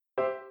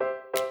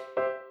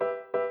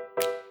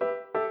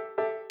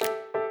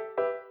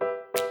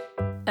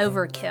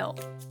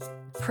overkill,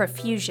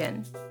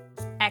 profusion,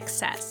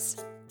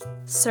 excess,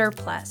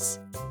 surplus,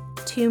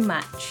 too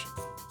much,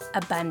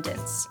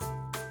 abundance.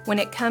 When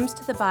it comes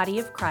to the body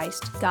of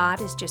Christ,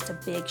 God is just a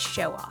big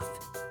show-off,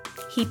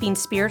 heaping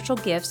spiritual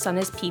gifts on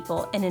his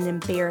people in an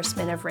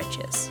embarrassment of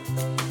riches.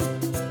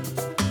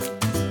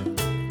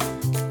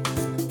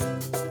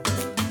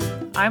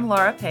 I'm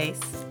Laura Pace.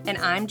 And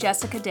I'm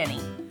Jessica Denny.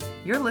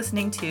 You're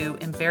listening to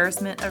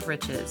Embarrassment of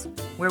Riches,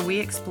 where we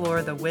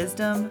explore the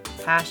wisdom,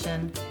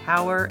 passion,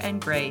 power,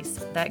 and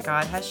grace that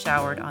God has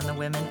showered on the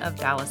women of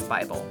Dallas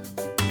Bible.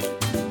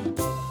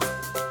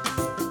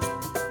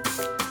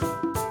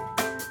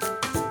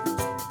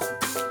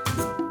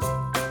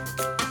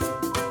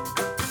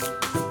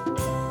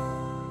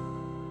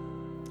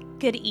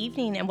 Good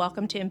evening and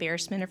welcome to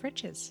Embarrassment of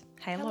Riches.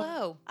 Hi, Laura.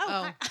 Hello.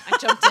 Hi. I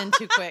jumped in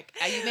too quick.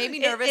 You made me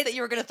nervous that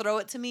you were going to throw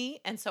it to me,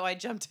 and so I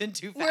jumped in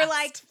too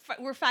fast.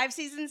 We're 5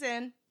 seasons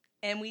in,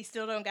 and we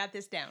still don't got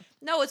this down.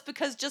 No, it's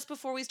because just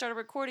before we started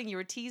recording, you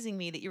were teasing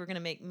me that you were going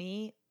to make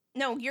me.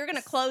 No, you're going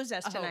to close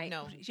us tonight.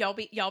 No.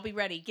 Y'all be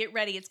ready. Get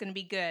ready. It's going to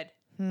be good.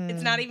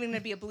 It's not even going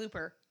to be a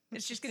blooper.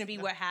 It's just going to be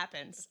what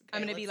happens. Okay,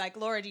 I'm going to be like,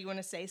 Laura, do you want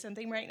to say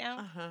something right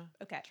now?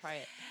 Okay. Try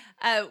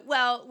it.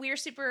 Well, we're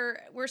super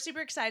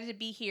excited to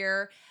be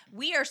here.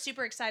 We are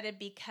super excited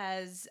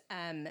because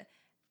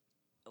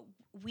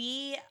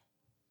we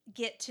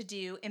get to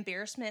do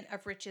Embarrassment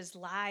of Riches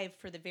live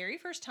for the very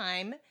first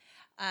time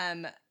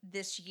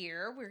this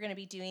year. We're going to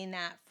be doing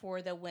that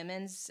for the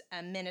women's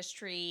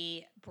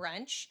ministry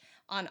brunch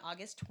on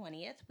August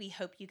 20th. We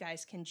hope you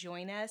guys can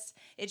join us.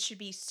 It should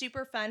be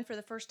super fun for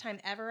the first time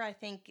ever. I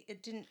think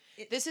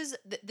This is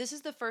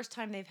the first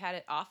time they've had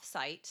it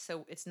off-site,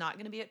 so it's not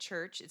going to be at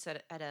church. It's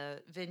at a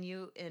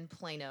venue in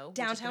Plano,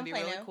 downtown which is going to be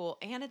Plano. really cool.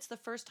 And it's the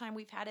first time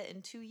we've had it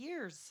in 2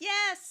 years.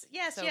 Yes.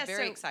 So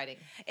very exciting.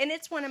 And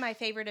it's one of my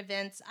favorite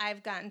events.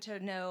 I've gotten to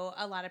know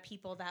a lot of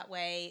people that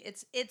way.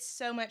 It's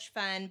so much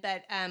fun,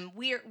 but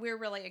we're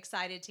really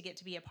excited to get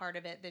to be a part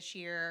of it this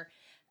year,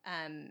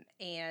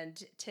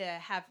 and to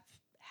have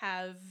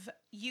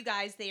you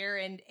guys there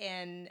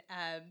and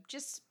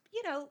just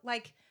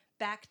like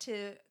back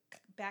to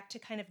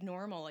kind of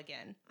normal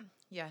again.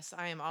 Yes,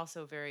 I am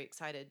also very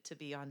excited to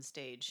be on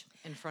stage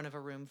in front of a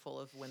room full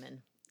of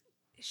women.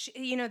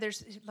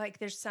 There's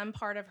some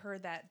part of her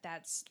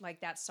that's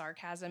like that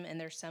sarcasm,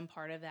 and there's some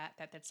part of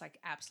that's like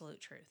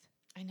absolute truth.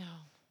 I know.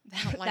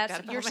 I don't like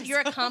that about you're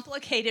a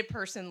complicated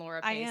person,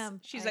 Laura Pace. I am.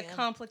 She's a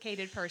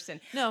complicated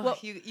person. No, well,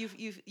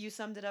 you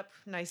summed it up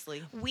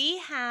nicely. We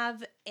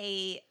have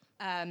a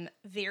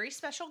very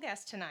special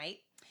guest tonight.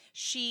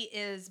 She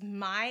is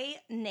my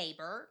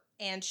neighbor,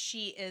 and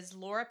she is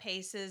Laura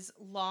Pace's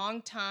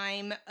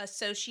longtime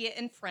associate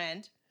and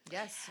friend.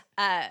 Yes.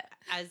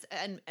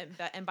 And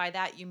by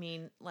that you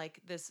mean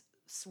like this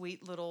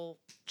sweet little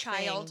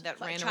child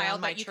that ran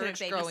around my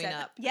church growing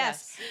up.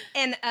 Yes.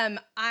 And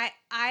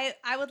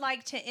I would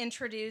like to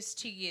introduce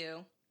to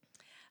you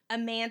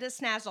Amanda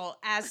Snazzle,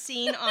 as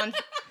seen on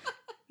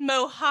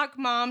Mohawk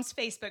Mom's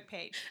Facebook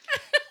page.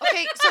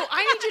 Okay, so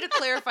I need you to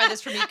clarify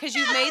this for me because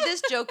you've made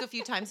this joke a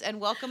few times. And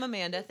welcome,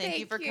 Amanda. Thank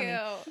you for coming.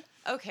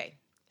 Okay,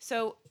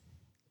 so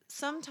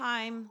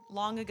sometime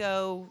long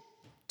ago,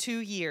 2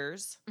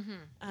 years,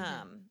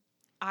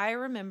 I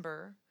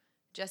remember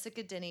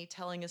Jessica Denny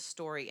telling a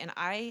story, and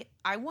I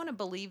want to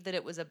believe that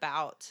it was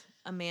about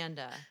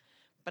Amanda,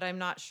 but I'm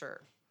not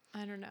sure.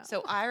 I don't know.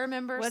 So I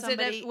remember was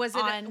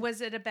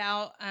it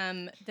about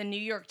the New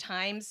York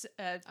Times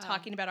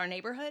talking about our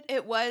neighborhood?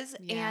 It was,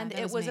 Yeah, and that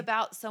it was was me.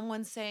 about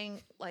someone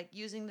saying, like,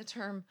 using the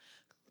term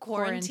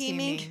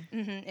quarantining.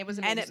 Mm-hmm. It was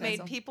And Amanda it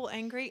made Snazzle. people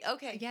angry.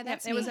 Okay. Yeah,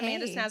 that's it was me.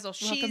 Amanda Hey,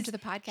 Snazzle. Welcome to the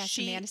podcast,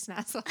 Amanda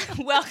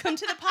Snazzle. Welcome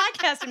to the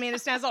podcast, Amanda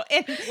Snazzle.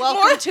 And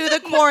Welcome to the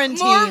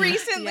quarantine. More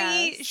recently,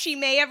 Yes. she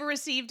may have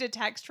received a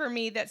text from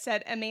me that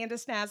said, Amanda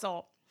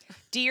Snazzle,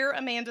 dear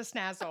Amanda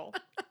Snazzle,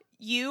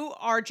 you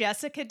are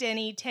Jessica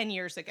Denny 10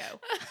 years ago.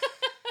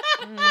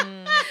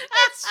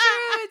 It's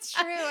true. It's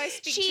true. I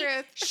speak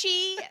truth.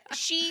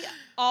 She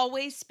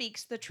always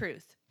speaks the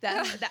truth.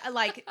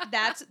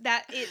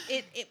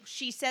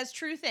 She says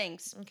true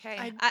things.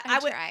 Okay. I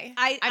try.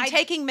 I'm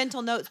taking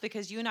mental notes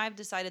because you and I have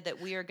decided that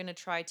we are going to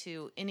try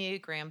to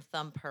Enneagram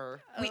thump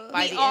her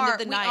by the end of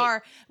the night. We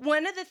are.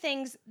 One of the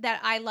things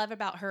that I love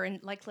about her,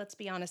 and like, let's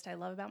be honest, I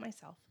love about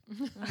myself.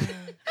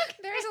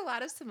 There's a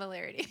lot of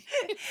similarity.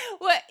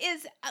 What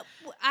is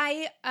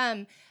I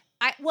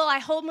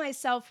hold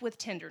myself with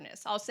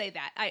tenderness. I'll say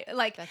that.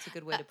 That's a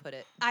good way to put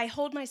it. I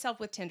hold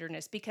myself with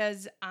tenderness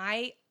because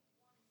I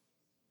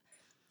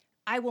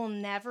will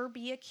never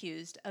be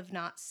accused of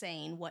not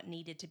saying what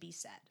needed to be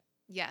said.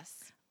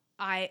 Yes.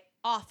 I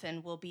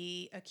often will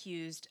be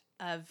accused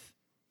of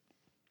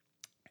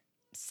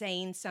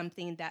saying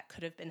something that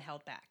could have been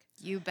held back.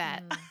 You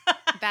bet.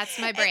 That's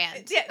my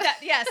brand.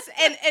 Yes.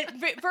 And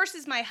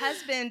versus my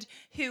husband,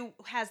 who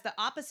has the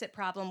opposite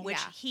problem, which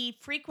he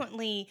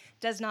frequently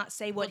does not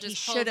say what he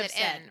should have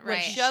said. Right.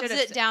 He shoves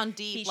it down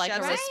deep like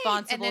a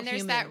responsible and then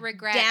there's human. that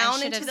regret. Down I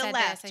should into have the said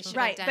left. This. I should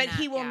Right. have done But that.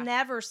 he will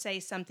never say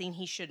something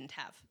he shouldn't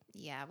have.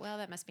 Yeah, well,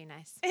 that must be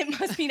nice. It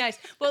must be nice.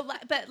 Well,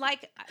 but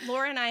like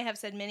Laura and I have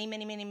said many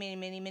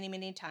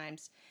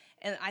times,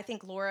 and I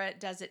think Laura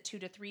does it 2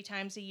 to 3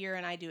 times a year,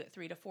 and I do it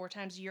 3 to 4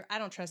 times a year. I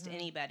don't trust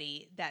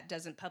anybody that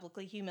doesn't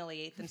publicly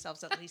humiliate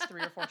themselves at least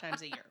 3 or 4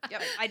 times a year.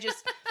 Yep. I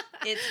just,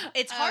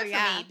 it's hard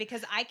for me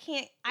because I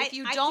can't. If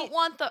you don't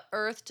want the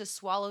earth to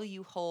swallow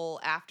you whole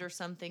after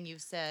something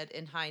you've said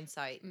in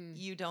hindsight,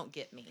 you don't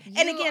get me. You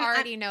And again,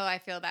 already know I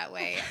feel that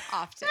way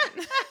often.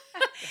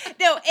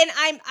 No,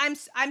 and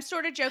I'm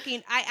sort of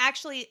joking.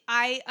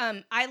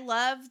 I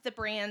love the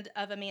brand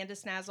of Amanda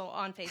Snazzle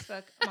on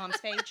Facebook, Mom's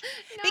page,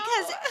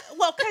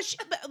 because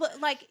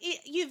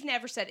you've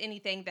never said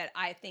anything that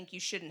I think you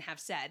shouldn't have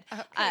said.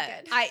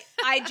 Okay, good.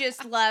 I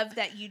just love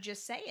that you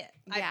just say it.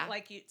 Yeah. I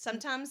like you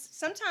sometimes.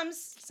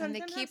 I'm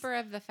the keeper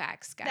of the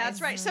facts, guys.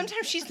 That's right.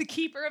 Sometimes she's the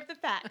keeper of the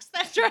facts.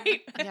 That's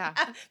right. Yeah.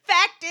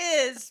 Fact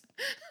is.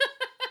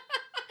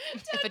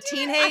 If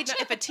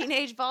a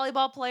teenage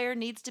volleyball player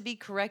needs to be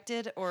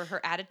corrected or her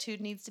attitude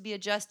needs to be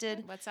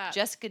adjusted, What's up?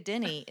 Jessica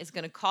Denny is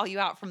going to call you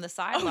out from the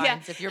sidelines yeah.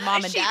 if your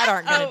mom and dad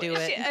aren't going to do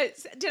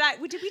it.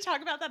 Did we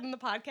talk about that in the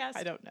podcast?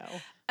 I don't know.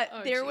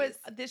 There was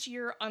this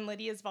year on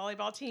Lydia's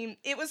volleyball team.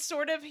 It was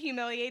sort of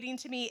humiliating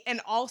to me,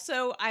 and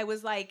also I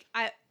was like,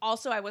 I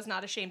was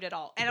not ashamed at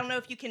all. I don't know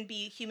if you can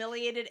be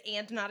humiliated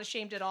and not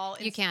ashamed at all.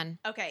 You can.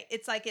 Okay,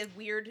 it's like a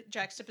weird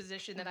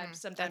juxtaposition that I'm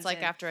sometimes. That's like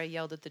in. after I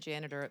yelled at the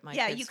janitor at my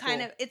Yeah, kid's you school.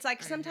 kind of. It's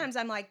like sometimes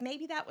I'm like,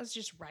 maybe that was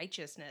just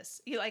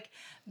righteousness. You like,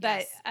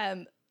 but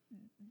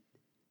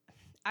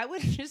I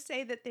would just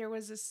say that there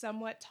was a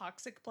somewhat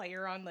toxic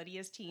player on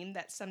Lydia's team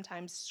that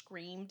sometimes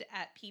screamed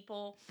at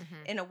people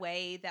in a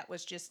way that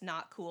was just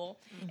not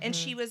cool. And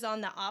she was on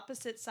the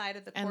opposite side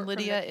of the court. And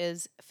Lydia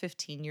is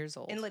 15 years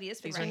old. And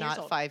Lydia's 15 These are years not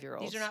old.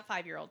 5-year-olds. These are not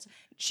 5-year-olds.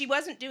 She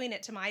wasn't doing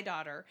it to my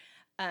daughter.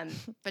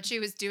 But she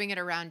was doing it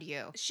around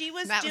you. She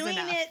was That was doing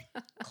enough.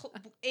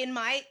 it in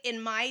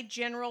my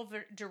general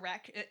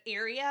direct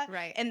area,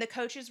 Right. And the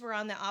coaches were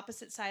on the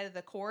opposite side of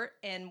the court.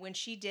 And when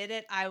she did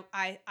it,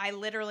 I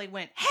literally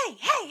went, "Hey,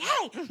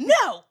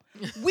 no,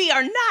 we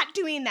are not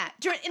doing that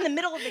in the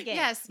middle of the game."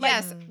 Yes, Like,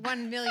 yes,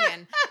 1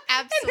 million.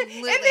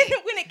 Absolutely. And then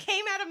when it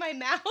came out of my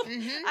mouth,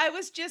 I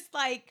was just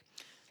like,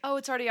 Oh,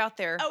 it's already out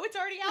there. "Oh, it's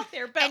already out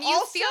there." But and you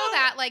also, feel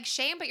that like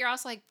shame, but you're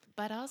also like,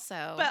 but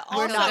also, But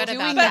we're also, not good doing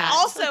about but that.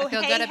 also, I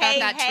feel hey, good about hey,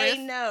 that hey,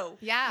 truth. no,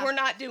 Yeah. we're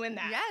not doing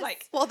that. Yes.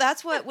 Like, Well,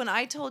 that's what, when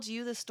I told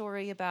you the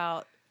story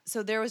about,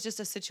 so there was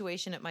just a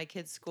situation at my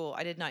kid's school.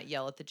 I did not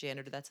yell at the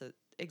janitor. That's an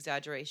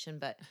exaggeration,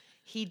 but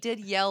he did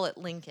yell at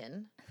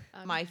Lincoln,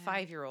 my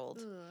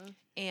 5-year-old.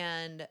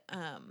 And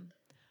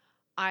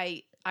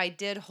I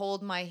did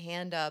hold my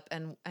hand up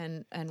and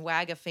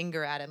wag a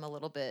finger at him a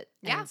little bit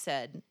and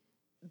said,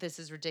 "This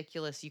is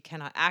ridiculous. You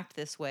cannot act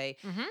this way,"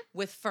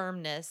 with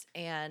firmness.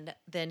 And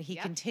then he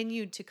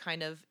continued to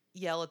kind of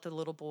yell at the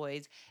little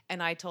boys.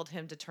 And I told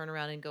him to turn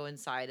around and go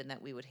inside and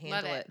that we would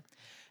handle it.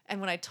 And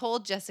when I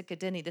told Jessica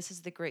Denny, this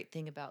is the great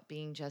thing about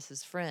being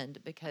Jess's friend,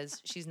 because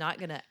she's not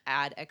going to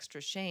add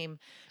extra shame.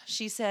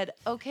 She said,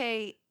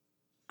 "Okay,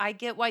 I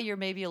get why you're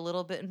maybe a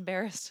little bit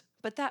embarrassed,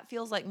 but that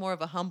feels like more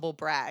of a humble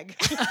brag."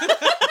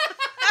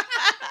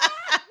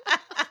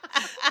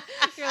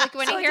 You're like,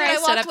 when So you hear again,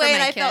 I stood up for away my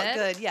and I kid. felt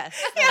good.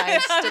 Yes,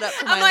 that I stood up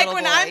for my I'm like, little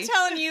when boy. I'm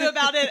telling you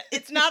about it,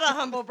 it's not a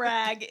humble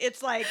brag.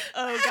 It's like,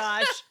 oh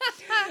gosh.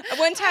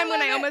 One time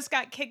when I almost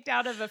got kicked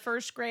out of a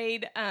first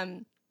grade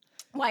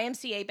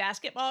YMCA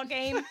basketball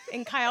game,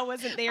 and Kyle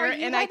wasn't there, Are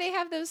you and why they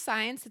have those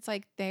signs? It's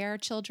like, they are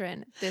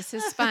children. This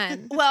is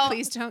fun. Well,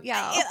 please don't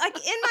yell. like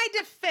in my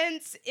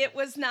defense, it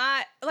was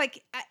not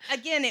like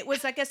again, it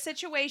was like a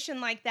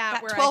situation like that,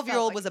 That where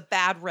 12-year-old like, was a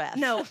bad ref.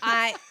 No,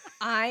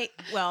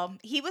 well,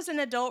 he was an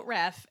adult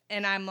ref,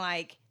 and I'm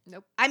like,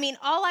 Nope. I mean,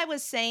 all I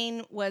was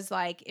saying was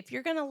like, if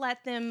you're gonna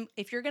let them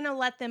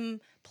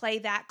play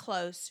that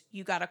close,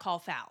 you got to call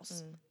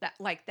fouls. That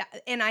like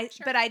that, and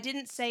but I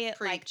didn't say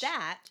it like Preach.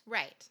 that.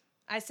 Right.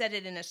 I said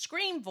it in a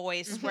scream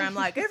voice where I'm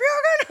like, if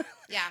you're gonna,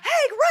 Yeah.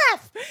 hey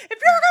ref, if you're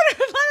gonna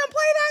let them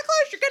play that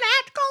close, you're gonna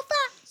have to call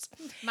fouls.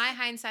 My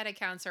hindsight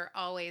accounts are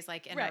always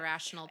like in Right. a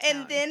rational tone.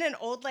 And then an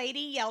old lady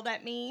yelled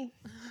at me,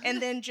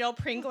 and then Jill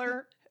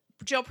Pringler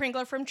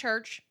from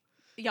church,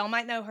 y'all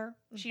might know her.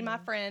 She's my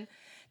friend.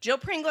 Jill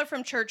Pringler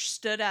from church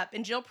stood up,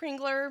 and Jill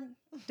Pringler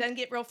doesn't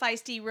get real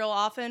feisty real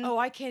often. Oh,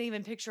 I can't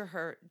even picture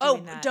her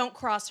doing that. Don't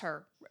cross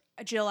her.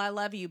 Jill, I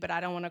love you, but I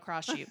don't want to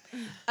cross you.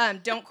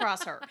 Don't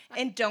cross her,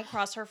 and don't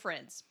cross her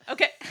friends.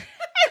 Okay.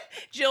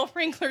 Jill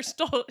Pringler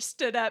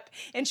stood up,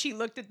 and she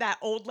looked at that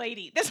old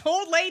lady. This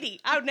old lady,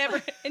 I would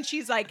never. And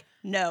she's like,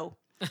 "No,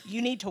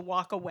 you need to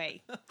walk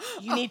away.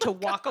 You need to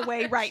walk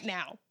away right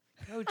now."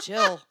 Oh,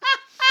 Jill.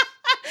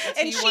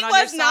 And she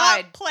was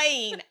not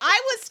playing.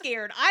 I was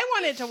scared. I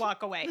wanted to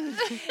walk away.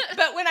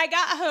 But when I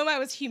got home, I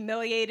was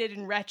humiliated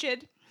and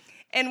wretched.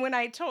 And when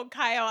I told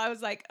Kyle, I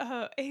was like,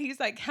 he's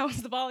like,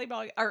 how's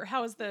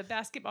the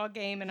basketball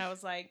game? And I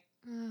was like,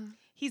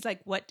 he's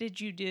like, what did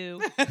you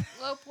do?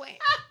 low point.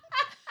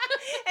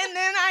 And And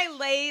then I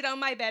laid on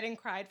my bed and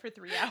cried for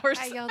 3 hours.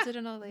 I yelled at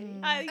an old lady.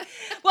 I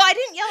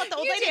didn't yell at the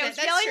old You lady. didn't,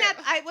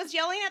 that's I was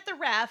yelling at the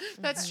ref.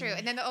 That's true.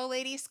 And then the old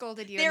lady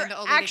scolded you, There and then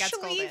the old lady got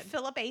actually, scolded.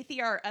 Philip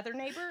Athey, our other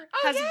neighbor,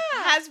 Oh,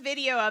 has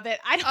video of it.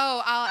 I don't,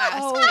 Oh, I'll ask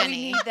Oh, we Jenny.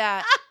 need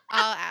that.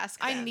 I'll ask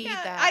I them. need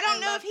yeah, that. I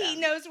don't know love if he them.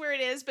 knows where it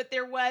is, but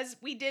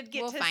we did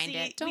get We'll to find see.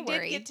 it. Don't we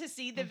worry. did get to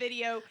see the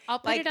video. I'll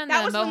put it on that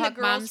the was Mohawk when the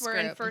girls Moms were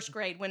in group. first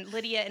grade, when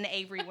Lydia and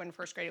Avery were in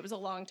first grade. It was a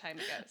long time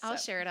ago. I'll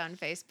so. share it on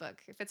Facebook.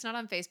 If it's not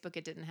on Facebook,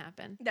 it didn't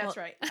happen. That's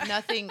Well,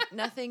 right.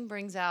 Nothing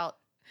brings out.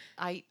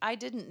 I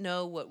didn't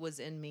know what was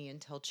in me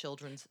until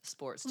children's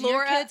sports. Do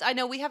Laura- your kids? I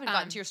know we haven't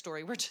gotten to your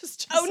story. We're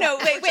just. Oh no!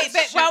 Wait! just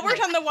But while we're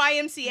shooting on the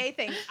YMCA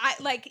thing,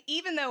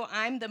 even though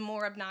I'm the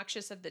more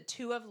obnoxious of the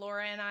two of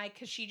Laura and I,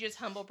 because she just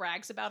humble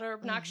brags about her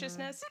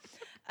obnoxiousness,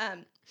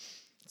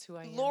 That's who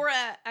I am. Laura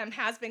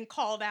has been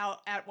called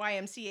out at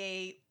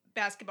YMCA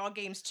basketball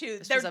games too.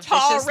 This They're was a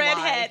tall vicious lie.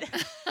 redhead.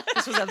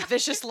 This was a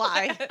vicious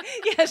lie.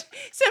 Yes,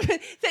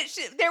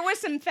 there was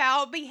some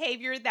foul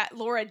behavior that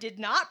Laura did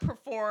not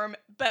perform,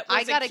 but was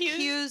I got accused.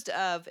 accused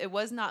of. It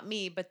was not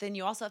me, but then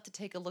you also have to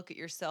take a look at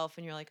yourself,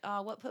 and you're like,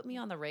 oh, what put me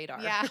on the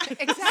radar? Yeah,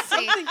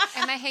 exactly.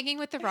 Am I hanging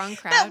with the wrong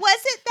crowd? But was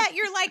it that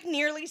you're like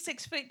nearly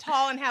 6 foot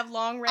tall and have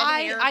long red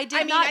hair? I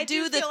did not I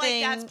do the feel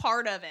thing. Like that's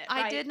part of it.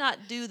 I right? did not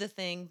do the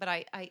thing, but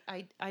I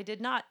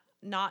did not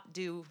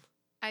do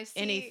I see.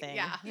 anything.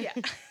 Yeah. Yeah.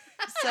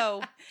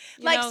 so.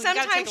 you Like know, you gotta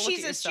take a sometimes look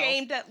she's at yourself.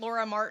 ashamed that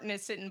Laura Martin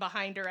is sitting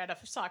behind her at a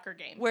soccer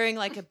game. Wearing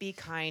like a Be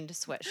Kind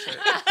sweatshirt.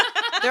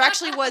 There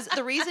actually was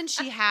the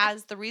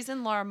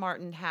reason Laura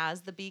Martin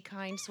has the Be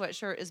Kind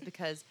sweatshirt is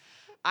because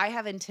I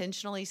have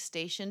intentionally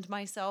stationed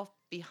myself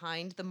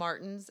behind the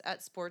Martins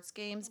at sports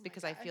games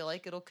because I feel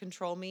like it'll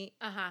control me.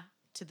 Uh-huh.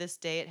 To this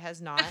day, it has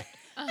not,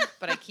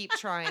 but I keep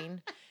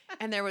trying.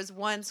 And there was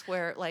once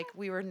where like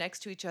we were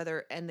next to each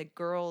other and the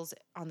girls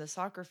on the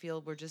soccer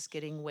field were just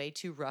getting way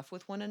too rough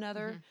with one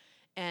another.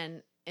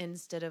 And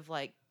instead of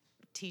like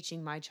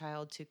teaching my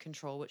child to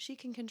control what she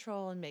can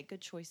control and make good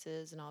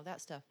choices and all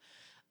that stuff,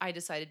 I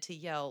decided to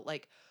yell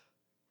like,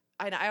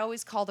 and I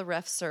always call the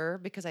ref sir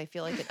because I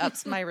feel like it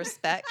ups my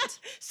respect.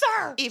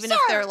 Sir, Even sir,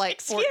 if they're like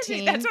excuse 14.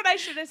 me, that's what I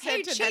should have said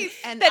Hey, to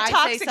Chief. And the I say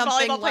toxic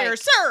something volleyball player, like-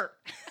 sir.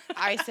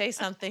 I say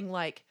something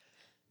like,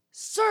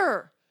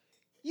 sir,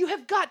 you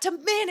have got to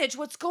manage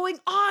what's going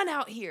on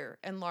out here.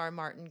 And Laura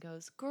Martin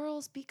goes,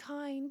 girls, be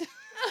kind.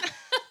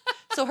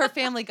 So her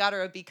family got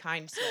her a Be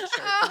Kind sweatshirt.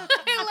 Oh,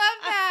 I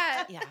love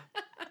that. Yeah.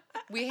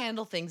 We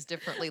handle things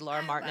differently,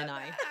 Laura Martin and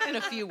I, in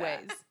a few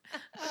ways.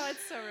 Oh,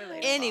 it's so relatable.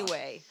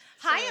 Anyway.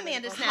 Hi,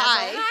 Amanda Snazzle.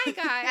 Hi.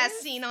 Hi, As guys.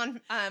 seen on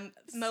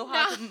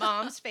Mohawk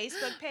Mom's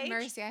Facebook page.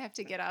 Mercy, I have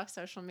to get off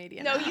social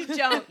media. No, now. you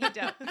don't. You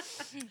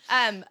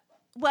don't.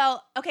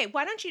 Well, okay.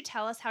 Why don't you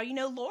tell us how you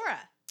know Laura?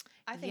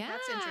 I think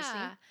that's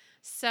interesting.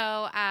 So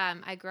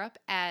I grew up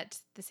at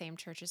the same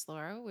church as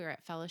Laura. We were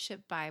at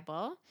Fellowship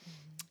Bible.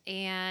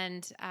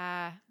 And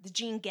The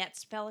Gene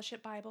Getz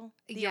Fellowship Bible,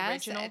 the yes,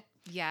 original.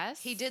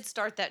 yes. He did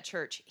start that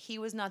church. He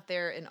was not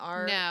there in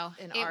our No,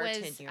 in it our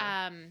was,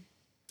 tenure.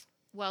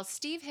 Well,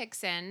 Steve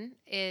Hickson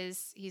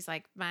he's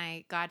like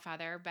my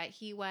godfather, but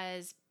he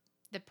was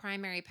the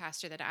primary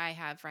pastor that I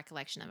have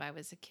recollection of. I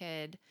was a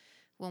kid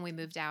when we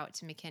moved out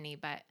to McKinney,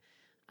 but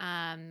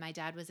my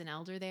dad was an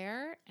elder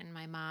there, and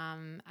my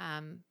mom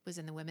was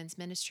in the women's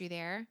ministry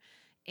there,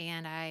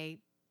 and I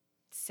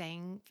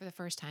sang for the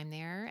first time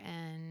there,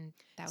 and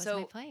that was my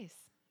So- place.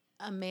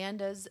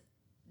 Amanda's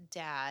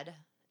dad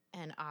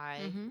and I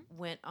Mhm.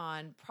 went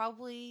on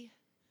probably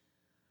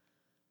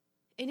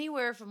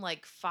anywhere from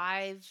like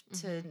 5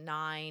 to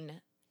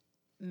 9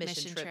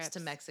 mission trips to trips.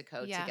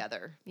 Mexico Yeah.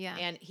 together. Yeah.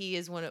 And he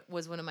was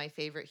one of my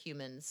favorite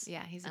humans.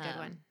 Yeah, he's a good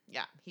one.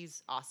 Yeah,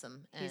 he's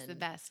awesome. He's the And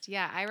best.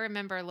 Yeah, I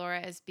remember Laura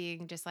as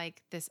being just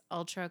like this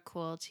ultra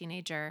cool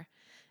teenager,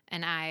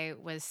 and I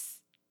was,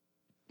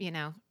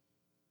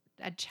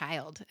 a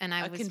child, and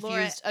I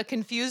was a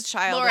confused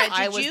child. Laura, and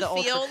I did was you the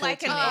ultra feel cool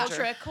like an teenager.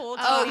 ultra cool?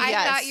 Oh, teenager? I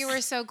yes. thought you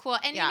were so cool.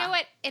 And you Yeah. know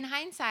what? In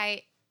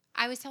hindsight,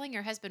 I was telling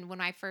your husband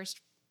when I first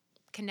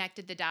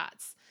connected the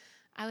dots,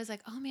 I was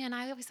like, oh man,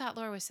 I always thought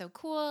Laura was so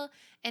cool.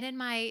 And in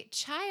my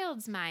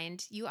child's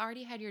mind, you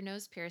already had your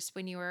nose pierced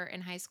when you were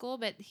in high school,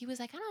 but he was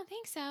like, I don't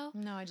think so.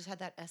 No, I just had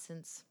that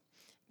essence.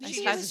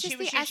 She It was- was she just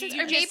was the just- essence.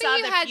 you Or just maybe saw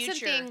you the had future.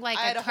 something like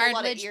I had a a whole lot of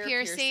cartilage ear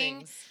piercing.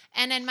 piercings.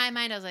 And in my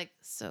mind, I was like,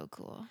 so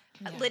cool.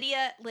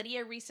 Yeah.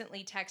 Lydia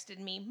recently texted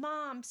me,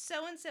 Mom,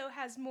 so-and-so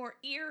has more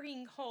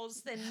earring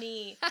holes than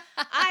me.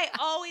 I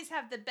always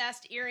have the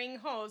best earring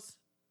holes.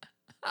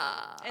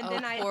 And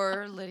then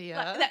Poor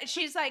Lydia.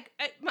 she's like,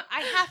 I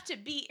have to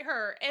beat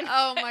her. And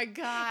Oh my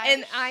God.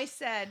 and I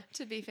said,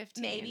 to be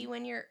 15.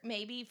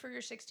 maybe for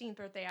your 16th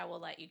birthday, I will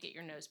let you get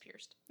your nose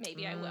pierced.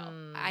 Maybe I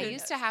will. I Who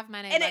used to knows? have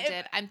mine. I And loved it-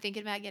 it. I'm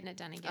thinking about getting it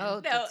done again. Oh,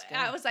 No, that's good.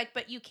 I was like,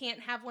 but you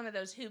can't have one of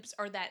those hoops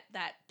or that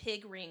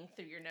pig ring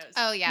through your nose.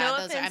 Oh, yeah, no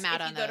those are- offense, I'm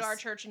out if on you go to our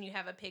those. church and you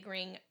have a pig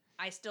ring,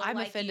 I still I'm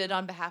like offended you.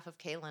 on behalf of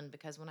Kalen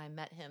because when I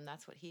met him,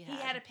 that's what he had.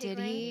 He had a pig Did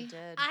ring. he? He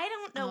did. I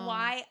don't know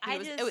why.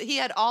 He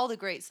had all the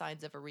great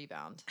signs of a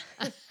rebound.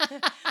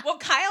 Well,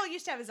 Kyle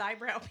used to have his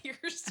eyebrow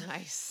pierced.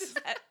 Nice.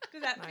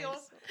 Does that feel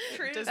Nice.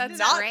 true? Does That's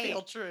not great.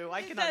 feel true.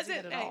 I cannot see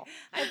it at all.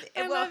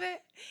 I love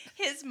it.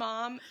 His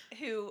mom,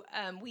 who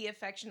we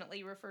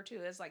affectionately refer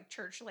to as like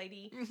church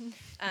lady,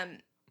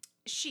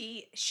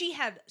 she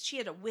had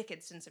a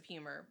wicked sense of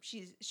humor.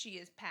 She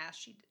is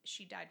past.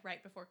 She died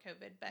right before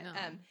COVID. But No.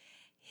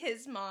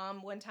 his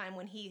mom, one time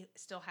when he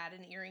still had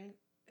an earring,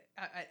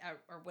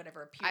 or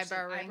whatever, a piercing,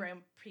 Eyebrow ring. eyebrow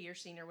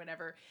piercing or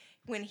whatever,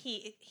 when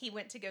he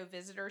went to go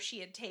visit her, she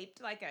had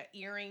taped like a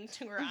earring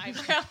to her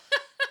eyebrow.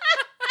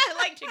 I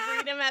like to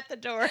greet him at the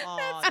door.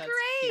 Aw, That's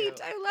great.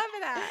 cute. I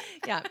love that.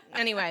 Yeah.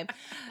 Anyway,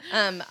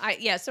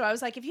 so I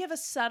was like, if you have a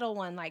subtle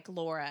one like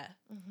Laura,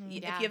 Mhm.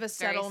 if Yeah, you have a very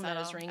subtle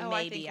nose subtle. ring, Oh,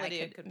 maybe I think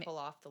Lydia could. could pull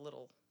off the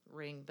little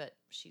ring, but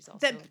she's also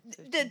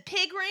The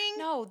pig ring.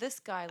 no, this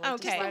guy. Like,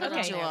 Okay, just right okay.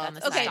 around Jewel there. on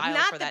That's the Okay, side. style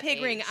not for the that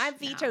pig ring. age. I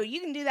veto. No. You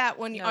can do that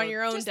on No,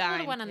 your own just the little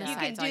dime. one on the You side,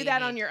 can that's all do you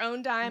that on need. your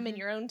own dime and Mhm.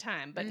 your own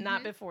time, but Mhm.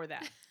 not before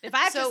that. If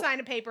I have to So- sign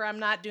a paper, I'm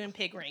not doing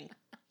pig ring.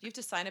 You have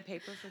to sign a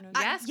paper for no.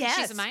 Yes, 'cause yes.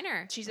 she's a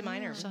minor. She's a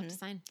minor. She'll have to Mhm.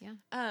 sign.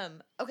 Yeah.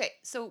 Okay,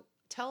 so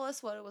tell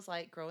us what it was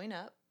like growing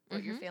up,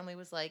 what your Mhm. family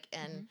was like,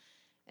 and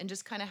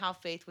just kind of how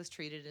faith was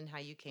treated and how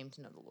you came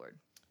to know the Lord.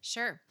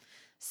 Sure.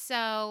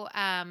 So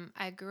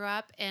I grew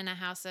up in a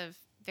house of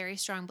very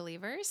strong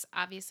believers,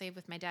 obviously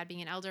with my dad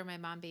being an elder, my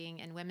mom being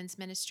in women's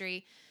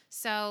ministry.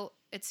 So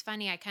it's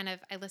funny,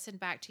 I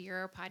listened back to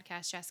your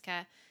podcast,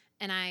 Jessica,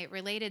 and I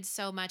related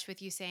so much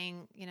with you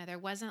saying, there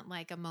wasn't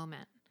like a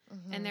moment,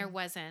 and there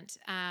wasn't.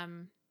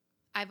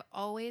 I've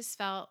always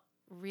felt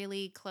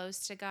really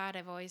close to God.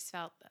 I've always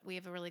felt we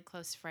have a really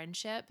close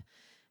friendship.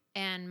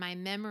 And my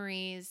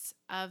memories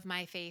of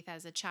my faith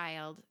as a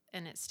child,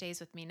 and it stays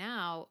with me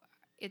now,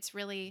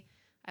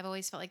 I've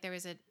always felt like there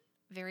was a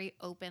very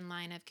open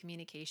line of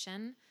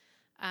communication.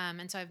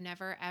 And so I've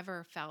never,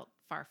 ever felt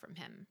far from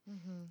him.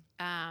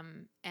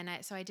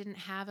 So I didn't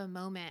have a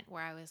moment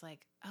where I was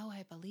like, oh,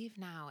 I believe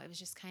now. It was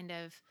just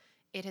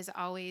it has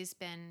always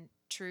been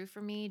true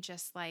for me,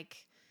 just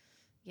like,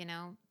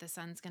 the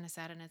sun's going to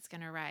set and it's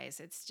going to rise.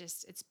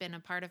 It's been a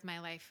part of my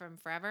life from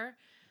forever.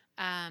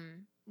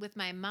 With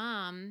my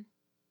mom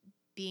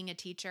being a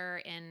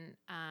teacher in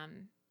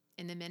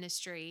the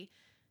ministry,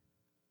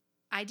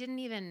 I didn't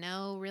even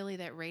know really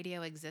that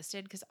radio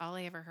existed because all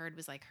I ever heard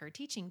was like her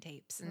teaching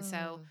tapes. And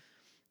so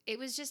it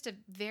was just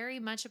very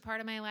much a part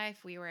of my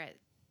life. We were at,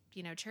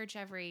 church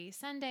every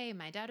Sunday.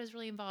 My dad was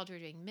really involved. We were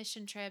doing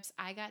mission trips.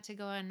 I got to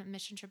go on a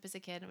mission trip as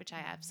a kid, which I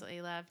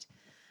absolutely loved.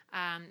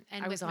 And I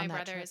with was my on that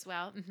brother trip. as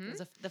well. It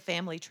was the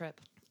family trip.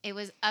 It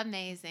was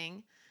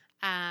amazing.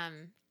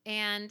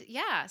 And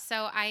yeah,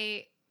 so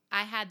I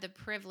had the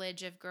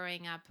privilege of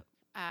growing up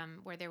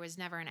where there was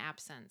never an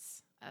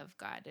absence of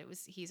God.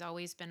 He's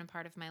always been a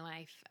part of my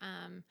life.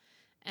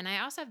 And I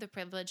also have the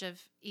privilege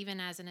of, even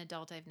as an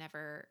adult, I've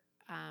never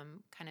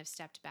kind of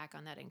stepped back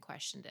on that and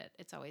questioned it.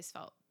 It's always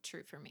felt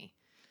true for me.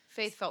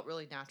 Faith felt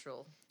really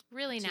natural.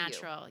 Really to you.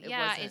 natural. It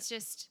Yeah, wasn't- it's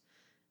just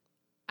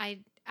I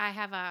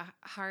have a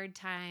hard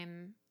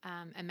time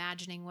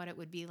imagining what it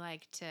would be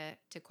like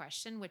to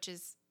question, which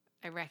is,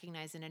 I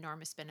recognize, an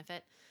enormous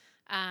benefit.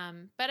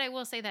 But I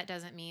will say that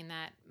doesn't mean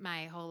that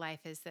my whole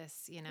life is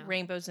this,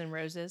 Rainbows and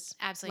roses.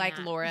 Absolutely Like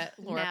not. Laura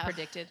No.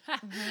 predicted.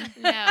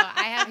 No,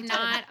 I have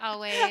not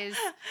always.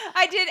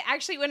 I did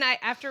actually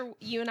after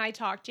you and I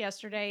talked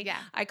yesterday. Yeah.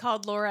 I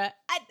called Laura.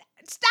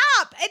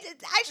 Stop!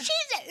 She's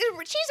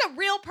a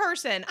real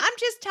person. I'm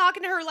just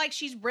talking to her like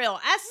she's real,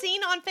 as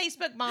seen on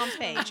Facebook Mom's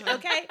page.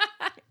 Okay.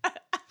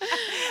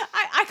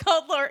 I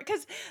called Laura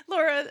because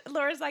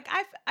Laura's like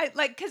I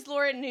like because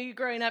Laura knew you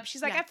growing up.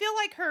 She's like, Yeah. I feel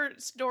like her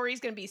story's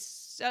gonna be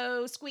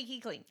so squeaky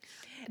clean.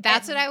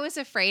 That's what I was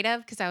afraid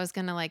of, because I was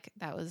gonna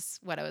that was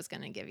what I was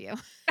gonna give you,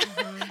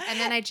 and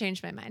then I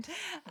changed my mind.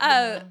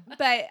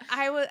 But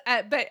I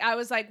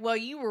was like, well,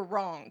 you were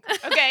wrong.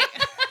 Okay.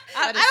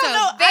 I That is don't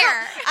know.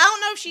 fair. I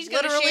don't know if she's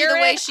gonna Literally share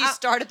the way it. she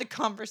started the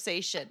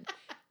conversation.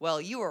 Well,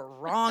 you were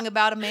wrong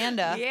about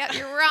Amanda. Yeah,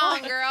 you're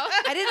wrong, girl.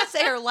 I didn't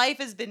say her life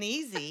has been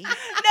easy. No,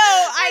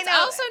 I It's know.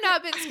 also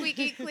not been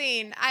squeaky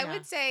clean. I Yeah.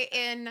 would say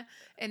in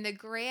the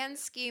grand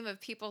scheme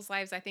of people's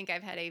lives, I think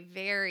I've had a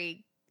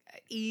very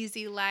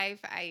easy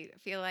life. I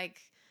feel like,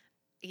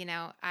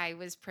 I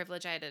was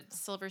privileged. I had a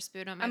silver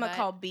spoon on my I'm butt. gonna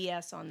call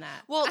BS on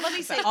that. Well, let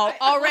me say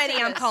Already,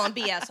 say I'm this. calling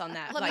BS on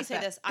that. Let me like say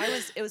that.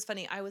 this. It was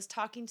funny. I was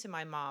talking to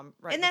my mom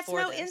right And that's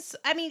before no. this.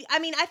 I mean,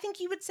 I think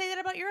you would say that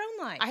about your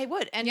own life. I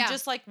would, and Yeah.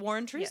 just like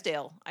Warren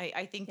Truesdale,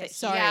 I think Yeah, that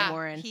sorry, Yeah.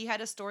 Warren. he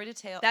had a story to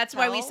tell. That's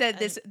why we said and-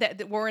 this.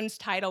 That Warren's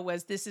title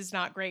was "This is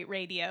not great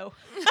radio."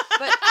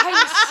 But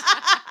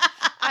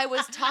I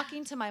was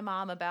talking to my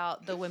mom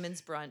about the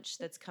women's brunch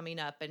that's coming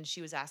up, and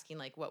she was asking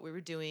like what we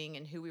were doing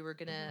and who we were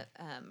gonna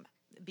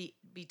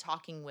be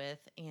talking with,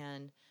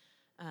 and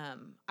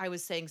I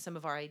was saying some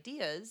of our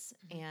ideas,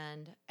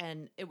 and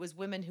it was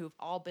women who've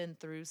all been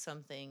through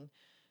something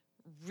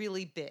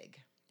really big.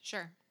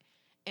 Sure.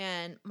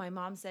 And my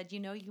mom said,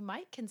 you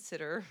might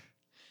consider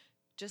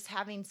just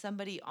having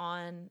somebody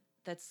on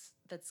that's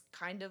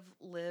kind of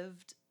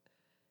lived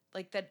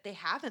like that they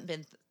haven't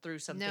been through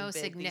something No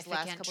big these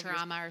last significant couple of years.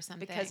 trauma or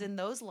something. Because in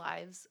those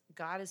lives,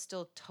 God is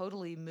still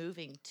totally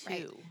moving too.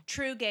 Right.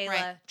 True, Gayla.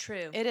 Right.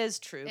 True. It is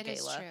true, It Gayla.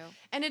 is true.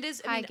 And it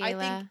is. Hi, I mean,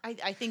 Gayla.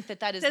 I think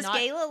that is Does not.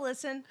 Gayla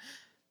listen?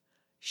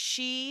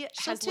 She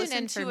She'll has tune in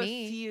listened for to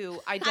me. a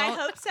few. I I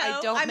hope so. I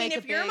don't mean, make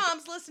if a your big,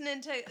 mom's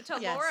listening to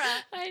Yes.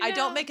 Laura, I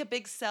don't make a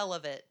big sell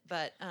of it,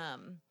 but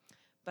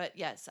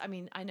yes, I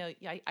mean, I know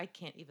I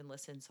can't even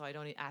listen, so I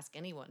don't ask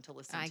anyone to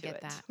listen I to get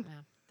it. that. Yeah.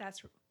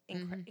 that's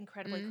Mhm.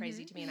 incredibly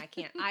crazy Mhm. to me, and I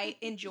can't. I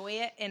enjoy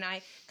it, and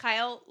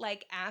Kyle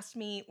like asked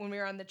me when we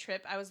were on the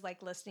trip. I was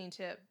like listening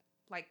to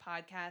like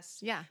podcasts,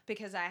 Yeah.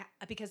 because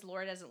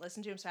Laura doesn't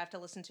listen to him, so I have to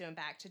listen to him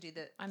back to do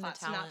the I'm the plot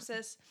talent.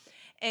 synopsis.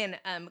 And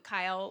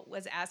Kyle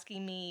was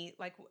asking me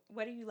like,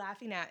 "What are you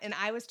laughing at?" And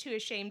I was too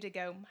ashamed to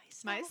go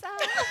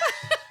myself.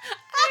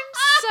 I'm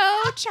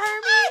so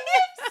charming.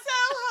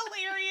 So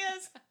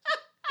hilarious.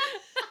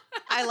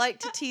 I like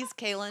to tease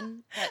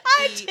Kaylin that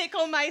I he,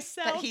 tickle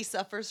myself. that he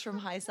suffers from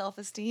high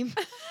self-esteem,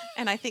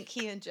 and I think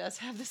he and Jess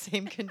have the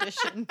same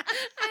condition.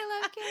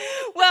 I love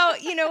Kayla. Well,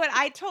 you know what?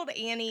 I told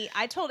Annie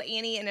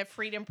in a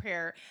freedom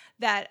prayer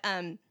that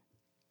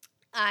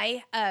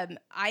I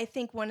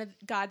think one of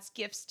God's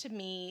gifts to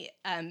me,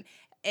 and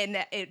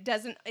that it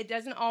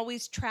doesn't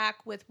always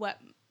track with what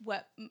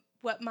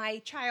my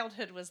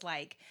childhood was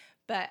like,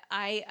 but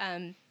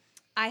I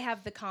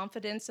have the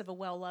confidence of a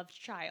well-loved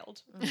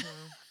child. Mhm.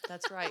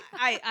 That's right.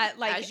 I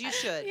like, as you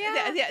should.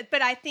 Yeah.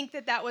 but I think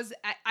that was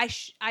I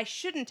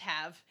shouldn't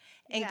have,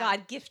 and Yeah.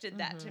 God gifted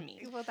that to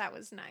me. Well, that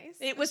was nice.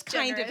 It was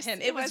kind of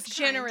him. It was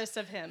generous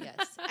of him.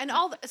 Yes. And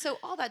so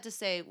all that to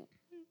say,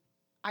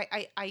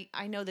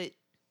 I know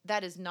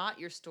that is not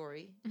your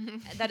story.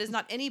 That is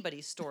not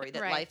anybody's story.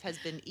 That Right. life has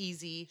been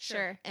easy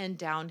Sure. and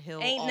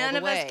downhill. Ain't all none the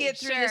of way. us get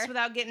through Sure. this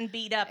without getting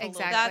beat up a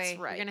little. Exactly. That's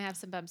right. You're gonna have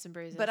some bumps and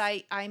bruises. But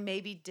I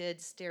maybe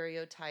did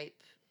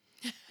stereotype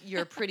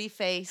your pretty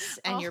face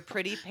and your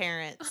pretty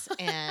parents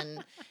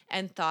and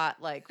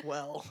thought like,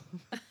 well,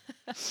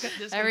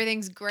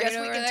 everything's great. guess we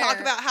over can there. talk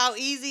about how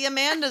easy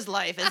Amanda's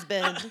life has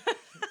been.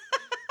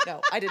 No,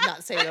 I did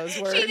not say those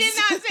words. She did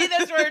not say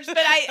those words,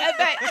 but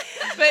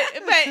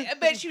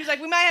she was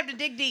like, we might have to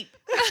dig deep.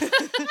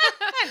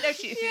 No,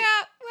 she, Yeah.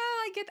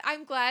 Well,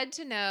 I'm glad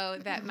to know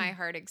that my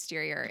hard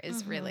exterior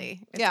is really.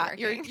 It's Yeah,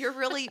 working. you're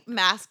really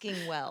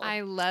masking well.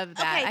 I love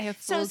that. Okay, I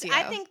have so fooled you.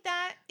 I think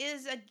that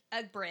is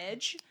a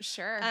bridge.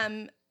 Sure.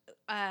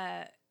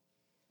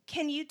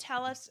 Can you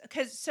tell us?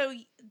 Because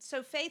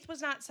so faith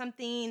was not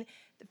something.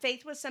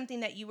 Faith was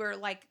something that you were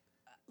like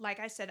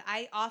I said.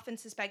 I often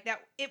suspect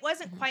that it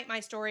wasn't quite my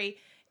story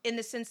in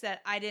the sense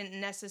that I didn't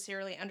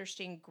necessarily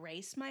understand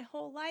grace my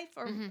whole life,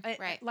 or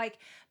right.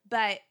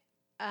 but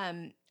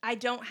I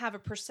don't have a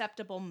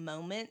perceptible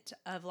moment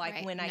of like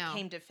Right, when no. I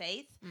came to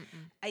faith. Mm-mm.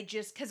 I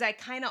just, because I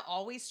kind of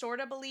always sort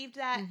of believed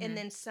that, Mhm. and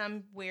then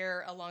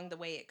somewhere along the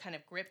way it kind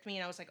of gripped me,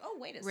 and I was like, oh,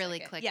 wait a Really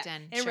second. clicked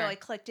in, and sure. really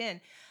clicked in.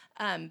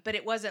 But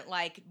it wasn't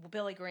like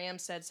Billy Graham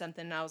said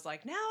something and I was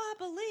like, now I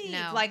believe.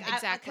 No, like,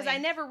 exactly. Because I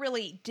never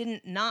really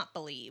didn't not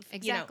believe.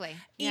 Exactly. You know,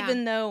 Yeah.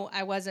 even though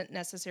I wasn't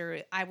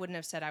necessarily, I wouldn't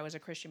have said I was a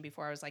Christian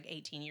before I was like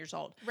 18 years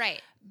old.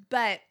 Right.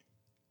 But,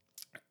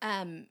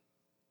 oh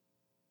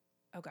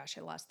gosh,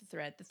 I lost the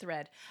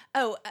thread.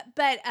 Oh,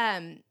 but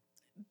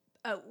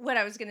what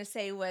I was going to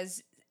say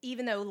was,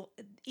 even though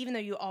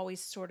you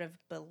always sort of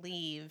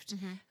believed,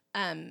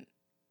 Mhm.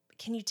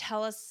 can you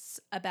tell us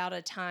about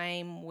a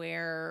time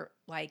where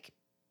like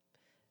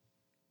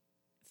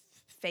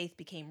faith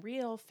became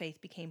real, faith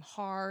became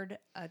hard,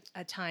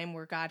 a time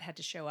where God had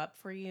to show up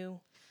for you?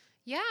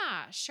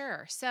 Yeah,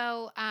 sure.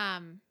 So,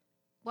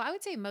 well, I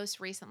would say most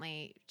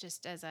recently,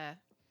 just a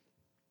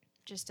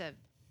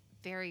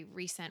very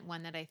recent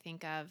one that I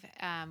think of,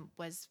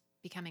 was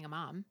becoming a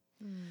mom.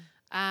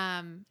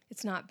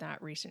 It's not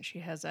that recent. She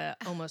has a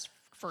almost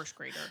first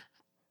grader.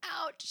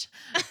 Ouch.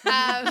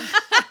 I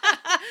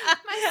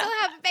still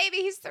have a baby.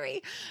 He's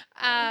 3.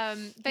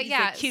 But He's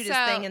yeah, the cutest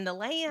so thing in the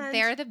land.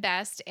 they're the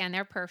best and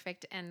they're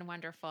perfect and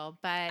wonderful.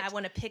 But I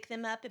want to pick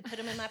them up and put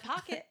them in my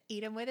pocket.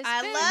 eat them with a spoon.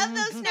 I love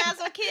those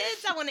Snazzle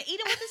kids. I want to eat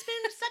them with a spoon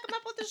and suck them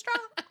up with a straw.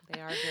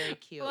 They are very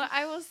cute. Well,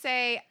 I will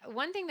say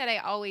one thing that I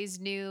always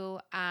knew.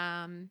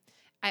 I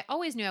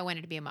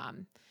wanted to be a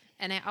mom.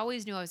 And I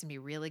always knew I was going to be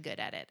really good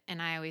at it.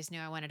 And I always knew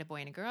I wanted a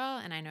boy and a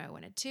girl. And I know I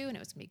wanted 2. And it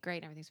was going to be great.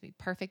 And everything's going to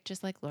be perfect,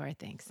 just like Laura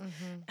thinks.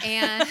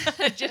 And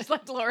Just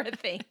like Laura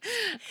thinks.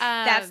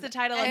 That's the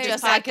title of and this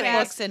just podcast. like it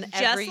looks in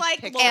Just every like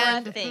picture. Laura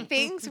and thinks.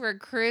 things were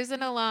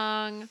cruising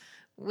along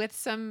with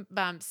some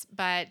bumps.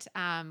 But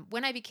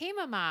when I became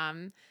a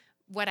mom,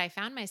 what I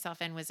found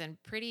myself in was in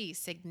pretty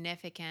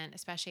significant,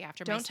 especially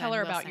after my Don't son tell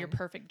her about Wilson. your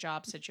perfect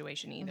job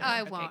situation either. Oh,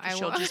 I okay? won't, 'Cause I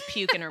she'll won't. just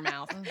puke in her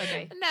mouth.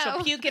 Okay. No.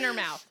 She'll puke in her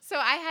mouth. So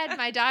I had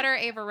my daughter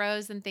Ava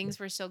Rose, and things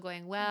were still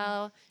going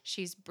well.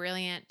 She's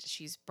brilliant.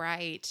 She's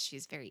bright.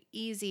 She's very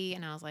easy.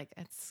 And I was like,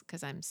 it's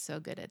because I'm so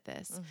good at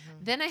this.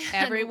 Then I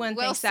had Everyone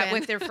thinks that Wilson.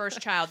 with their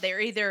first child. They are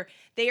either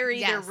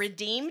Yes.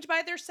 redeemed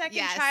by their second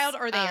Yes. child,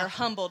 or they are Ugh.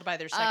 humbled by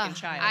their second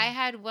child. I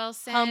had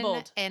Wilson,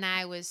 Humbled. and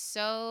I was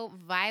so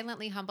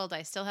violently humbled.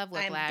 I still have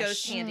I'm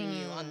ghost handing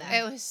you on that.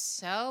 It was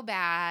so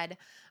bad.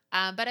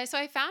 But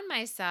I found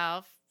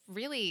myself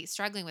really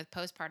struggling with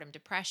postpartum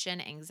depression,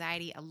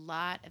 anxiety, a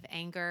lot of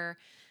anger.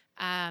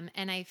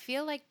 And I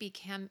feel like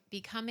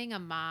becoming a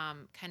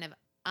mom kind of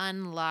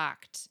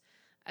unlocked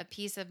a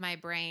piece of my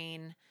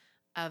brain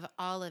of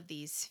all of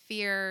these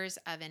fears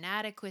of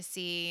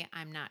inadequacy.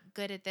 I'm not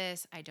good at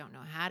this. I don't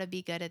know how to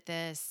be good at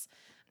this.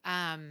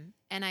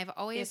 And I've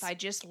always, if I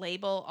just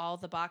label all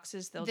the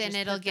boxes, then just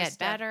it'll put get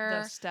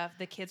better.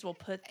 The kids will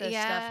put the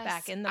stuff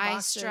back in the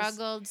boxes. I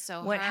struggled so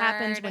hard. What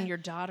happens when your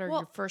daughter,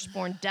 your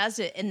firstborn, does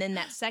it, and then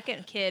that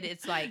second kid,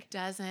 it's like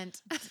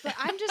doesn't. But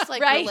I'm just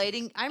like Right?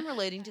 relating. I'm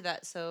relating to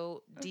that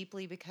so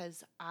deeply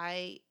because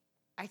I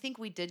think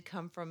we did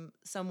come from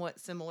somewhat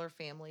similar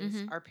families.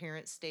 Mhm. Our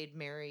parents stayed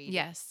married.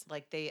 Yes.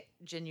 Like they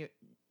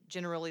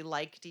generally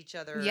liked each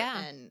other.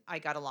 Yeah. And I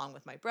got along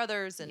with my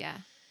brothers. And Yeah.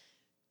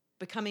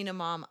 becoming a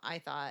mom, I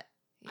thought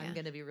Yeah. I'm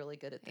going to be really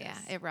good at this. Yeah.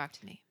 It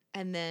rocked me.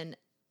 And then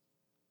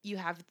you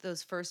have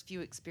those first few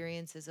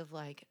experiences of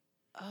like,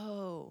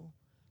 oh,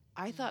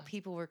 I thought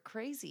people were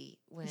crazy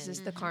when is this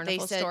the Mhm.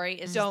 carnival they said, story?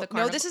 Is don't, this the no,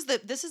 carnival?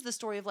 this is the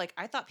story of like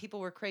I thought people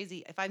were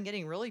crazy. If I'm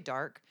getting really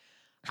dark,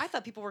 I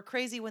thought people were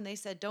crazy when they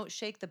said don't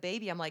shake the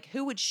baby. I'm like,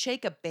 who would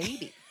shake a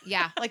baby?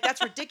 Yeah. Like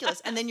that's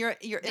ridiculous. And then you're in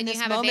And you this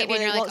have a moment baby where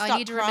and they you're won't like, stop I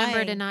need to remember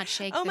to crying. not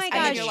shake Oh this my And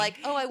gosh. then baby. you're like,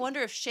 oh, I wonder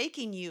if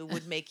shaking you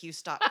would make you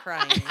stop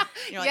crying.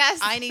 You're like, Yes.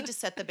 I need to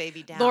set the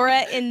baby down.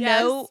 Laura in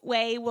no Yes.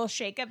 way will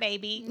shake a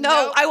baby.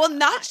 No, I will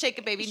not shake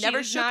a baby.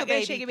 Never She's shook not a gonna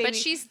baby. shake a baby. But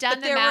she's done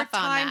But the there were math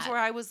on times that. where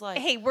I was like,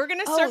 Hey, we're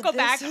gonna Oh, circle this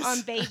back is-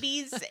 on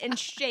babies and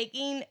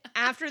shaking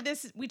after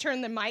this. We turn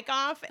the mic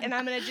off, and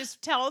I'm gonna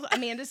just tell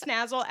Amanda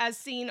Snazzle, as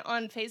seen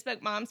on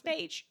Facebook Mom's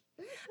page.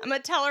 I'm gonna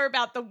tell her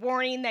about the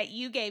warning that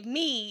you gave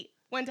me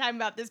one time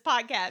about this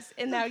podcast,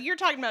 and now you're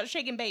talking about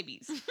shaking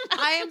babies.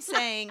 I am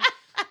saying,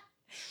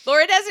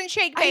 Laura doesn't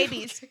shake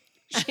babies.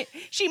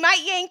 She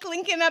might yank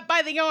Lincoln up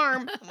by the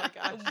arm oh my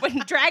gosh.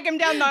 and drag him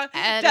down the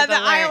Edible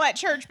aisle alert. at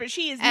church, but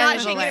she is not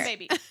Edible shaking a alert.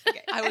 baby.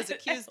 Okay. I was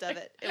accused of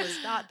it. It was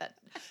not that.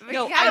 We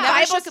No, had I a never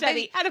Bible shook a study.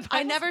 baby. Had a I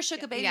Bible never study.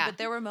 shook a baby, Yeah. but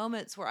there were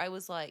moments where I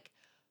was like,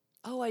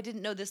 oh, I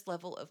didn't know this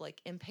level of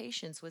like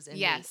impatience was in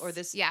Yes. me, or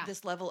this Yeah.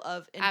 this level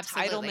of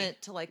Absolutely. entitlement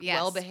to like Yes.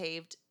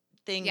 well-behaved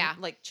thing, Yeah.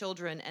 like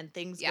children and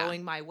things Yeah.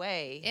 going my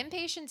way.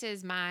 Impatience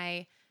is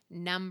my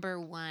number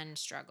one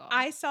struggle.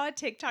 I saw a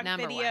TikTok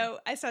Number video.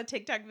 I saw a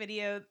TikTok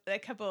video a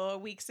couple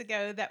of weeks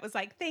ago that was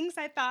like things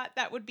I thought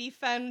that would be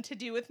fun to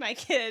do with my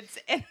kids,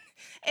 and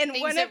Things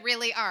one that of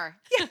really are.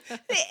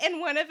 and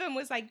one of them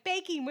was like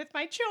baking with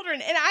my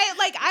children, and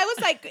I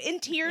was like in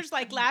tears,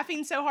 like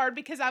laughing so hard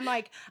because I'm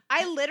like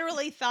I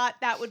literally thought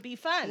that would be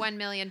fun.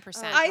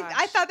 1,000,000%.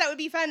 I thought that would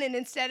be fun, and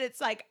instead it's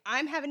like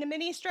I'm having a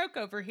mini stroke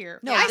over here.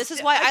 No, I this is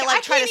st- why I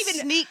like try can't to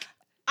even, sneak.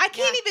 I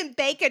can't even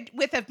bake it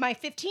with my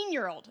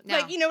 15-year-old. No.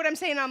 Like, you know what I'm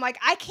saying? I'm like,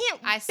 I can't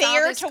I saw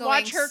bear this to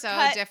watch going her so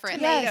cut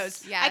differently.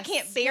 tomatoes. Yes. I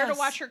can't bear to Yes.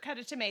 watch her cut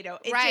a tomato.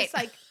 It's Right. just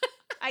like,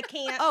 I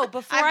can't. Oh,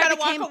 before I've I got to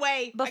became walk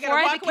away. before gotta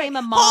I walk became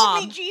away. a Hold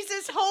me, mom.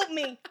 Jesus, hold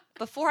me.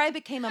 Before I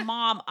became a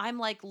mom, I'm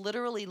like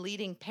literally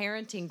leading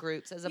parenting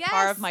groups as a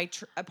part Yes. of my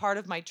a part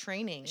of my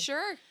training.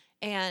 Sure.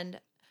 And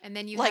And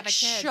then you like have a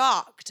kid.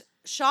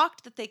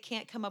 shocked that they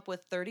can't come up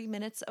with 30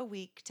 minutes a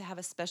week to have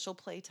a special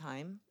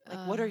playtime.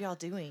 Like, what are y'all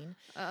doing?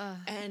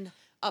 And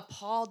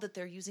appalled that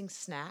they're using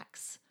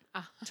snacks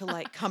to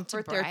like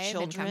comfort their bribe and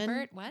children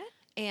comfort? What?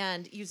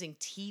 and using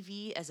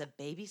TV as a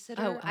babysitter.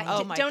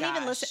 Oh, my don't gosh.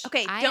 even listen.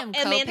 Okay, I don't,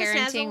 am Amanda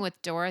co-parenting Snazzle.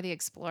 with Dora the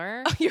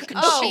Explorer. Oh, you're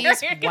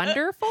She's you're-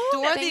 wonderful.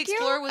 Dora the Thank you.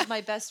 Explorer was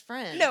my best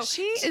friend. No,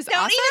 She is don't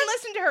awesome. even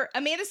listen to her.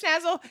 Amanda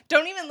Snazzle,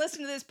 don't even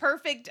listen to this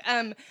perfect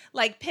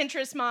like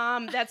Pinterest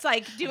mom that's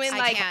like doing I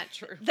like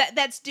can't.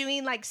 that's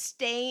doing like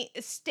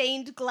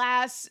stained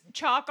glass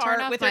chalk Turn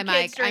art off with my her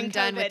kids mic. during I'm COVID.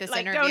 done with this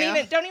like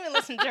interview. don't even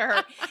listen to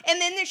her.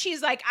 And then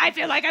she's like, I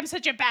feel like I'm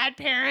such a bad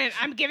parent.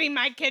 I'm giving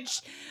my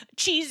kids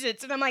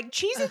Cheez-Its. And I'm like,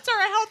 Cheez-Its are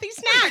a healthy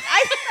snack.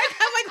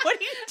 I'm like, what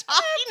are you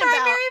talking about?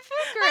 Primary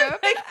food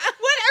group. Like,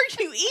 what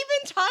are you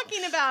even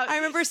talking about? I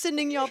remember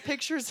sending y'all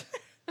pictures.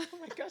 Oh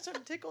my gosh,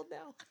 I'm tickled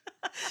now.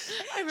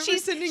 I remember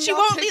sending she y'all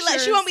won't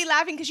pictures. she won't be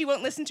laughing because she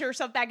won't listen to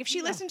herself back. If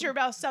she listened to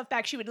herself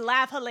back, she would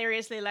laugh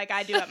hilariously like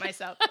I do at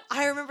myself.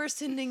 I remember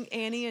sending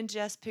Annie and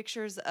Jess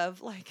pictures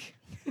of like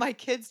my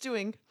kids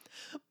doing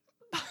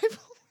Bible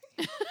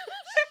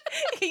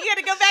You got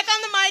to go back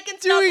on the mic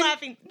and stop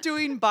laughing.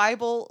 doing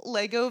Bible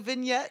Lego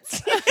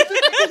vignettes. At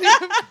the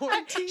beginning of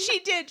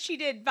quarantine. She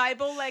did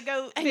Bible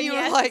Lego And you were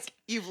vignettes. like,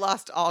 you've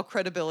lost all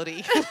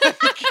credibility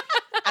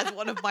as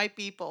one of my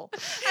people.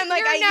 I'm like,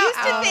 You're I now used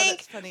to out. think,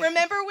 That's funny.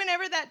 remember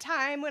whenever that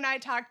time when I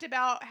talked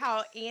about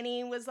how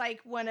Annie was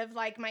like one of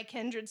like my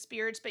kindred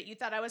spirits, but you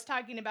thought I was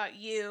talking about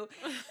you.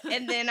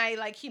 And then I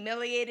like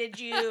humiliated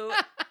you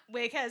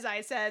because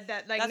I said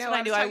that like That's no, when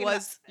I knew I talking about-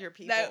 was your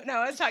people. No,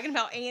 I was talking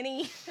about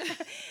Annie.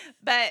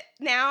 But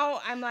now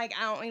I'm like,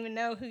 I don't even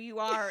know who you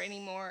are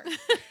anymore.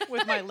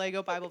 With my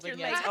Lego Bible With your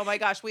vignettes. Lego- Oh my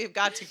gosh, we have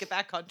got to get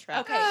back on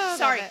track. Okay, Oh,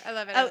 sorry. I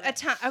love it. Oh, a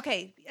time.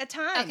 Okay, a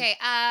time. Okay.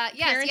 Yes.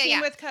 Parenting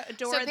yeah. with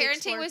Dora. So the parenting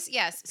Explorer. was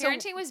So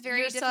parenting was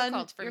very your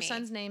difficult for your me.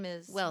 son's name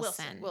is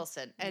Wilson.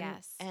 Wilson. And,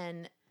 Yes.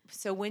 And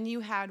so when you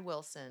had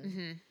Wilson,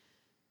 Mhm.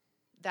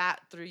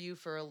 that threw you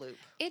for a loop.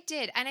 It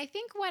did, and I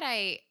think what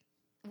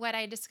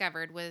I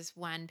discovered was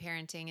one,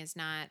 parenting is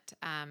not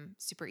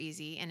super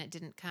easy, and it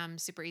didn't come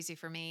super easy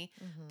for me.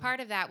 Mm-hmm. Part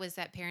of that was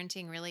that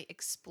parenting really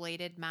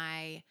exploited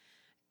my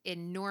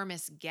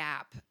enormous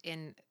gap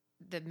in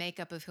the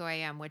makeup of who I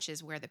am, which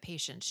is where the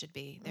patience should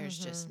be. There's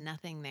just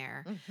nothing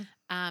there.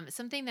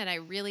 Something that I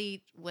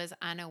really was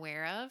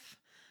unaware of.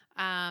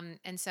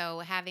 And so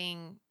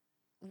having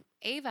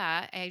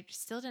Ava, I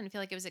still didn't feel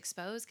like it was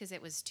exposed because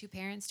it was 2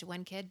 parents to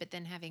 1 kid. But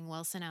then having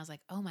Wilson, I was like,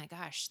 oh my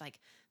gosh, like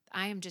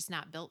I am just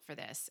not built for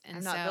this. And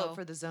I'm not built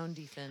for the zone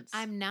defense.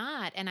 I'm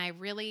not. And I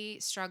really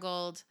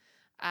struggled.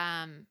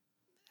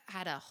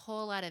 Had a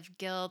whole lot of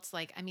guilt.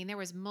 Like, I mean, there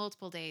was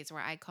multiple days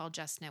where I called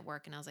Justin at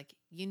work and I was like,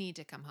 you need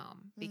to come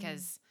home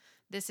because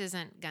this is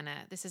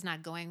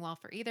not going well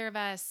for either of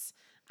us.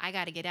 I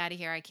got to get out of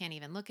here. I can't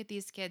even look at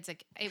these kids.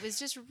 Like, it was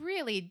just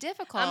really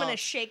difficult. I'm gonna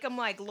shake them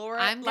like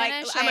Laura. I'm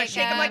gonna shake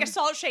shake them like a 'em.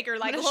 salt shaker.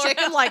 Like I'm Laura. gonna shake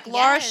him like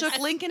Laura Yes. shook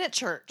Lincoln at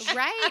church.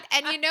 Right.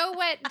 And you know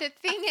what? The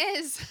thing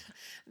is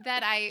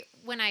that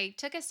when I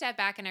took a step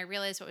back and I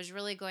realized what was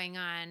really going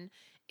on,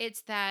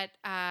 it's that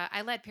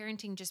I let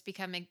parenting just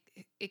become,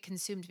 it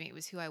consumed me. It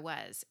was who I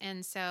was.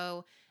 And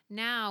so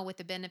now with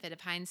the benefit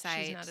of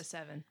hindsight. She's not a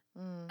 7.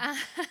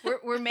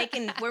 We're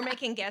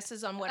making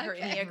guesses on what her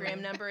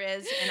Enneagram number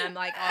is, and I'm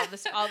like all of a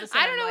sudden I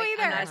don't I'm know like,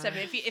 either. I'm not a 7.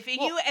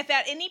 If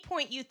at any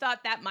point you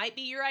thought that might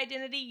be your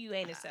identity, you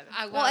ain't a 7.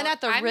 Well, and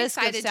at the I'm risk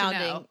of excited to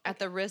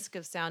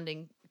know.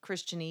 sounding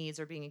Christianese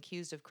or being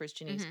accused of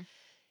Christianese, Mhm.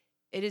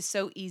 it is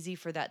so easy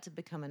for that to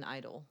become an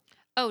idol.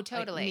 Oh, Like,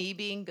 totally. me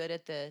being good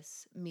at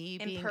this, me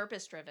And being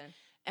purpose driven.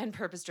 and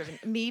purpose driven,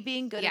 me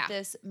being good Yeah. at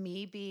this,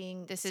 me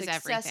being This is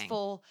everything.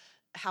 successful,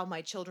 how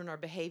my children are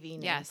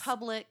behaving Yes. in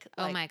public.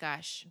 Oh like, my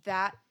gosh.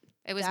 that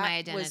It was that my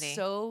identity. was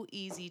so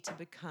easy to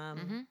become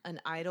Mhm. an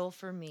idol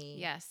for me.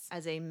 Yes.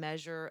 As a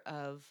measure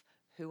of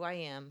who I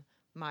am,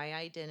 my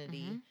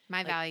identity, Mhm. My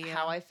like, value.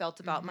 how I felt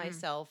about Mhm.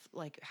 myself,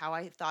 like how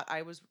I thought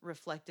I was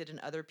reflected in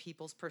other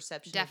people's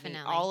perception of me.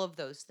 Definitely. All of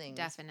those things.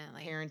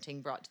 Definitely.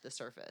 Parenting brought to the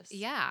surface.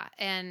 Yeah.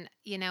 And,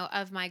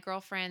 of my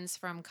girlfriends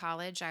from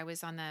college, I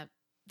was on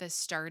the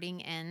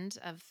starting end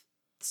of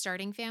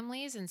starting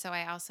families. And so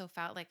I also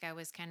felt like I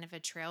was kind of a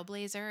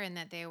trailblazer and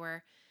that they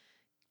were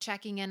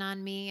checking in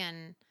on me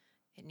and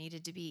it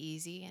needed to be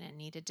easy and it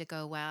needed to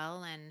go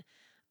well. And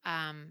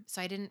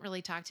so I didn't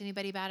really talk to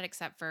anybody about it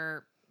except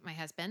for my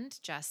husband,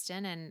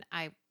 Justin. And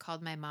I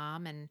called my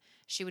mom and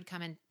she would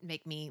come and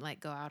make me like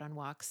go out on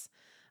walks.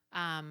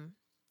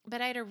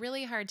 But I had a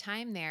really hard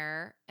time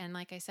there. And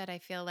like I said, I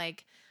feel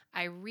like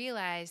I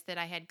realized that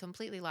I had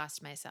completely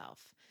lost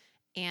myself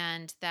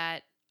and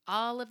that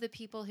all of the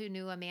people who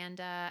knew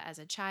Amanda as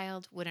a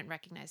child wouldn't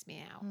recognize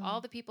me now. All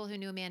the people who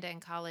knew Amanda in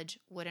college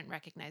wouldn't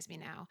recognize me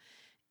now.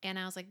 And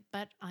I was like,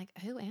 but like,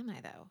 who am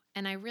I though?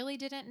 And I really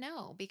didn't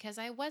know because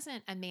I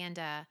wasn't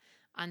Amanda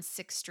on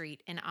 6th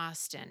Street in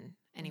Austin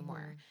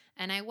anymore.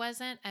 And I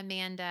wasn't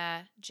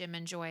Amanda, Jim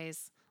and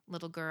Joy's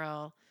little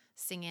girl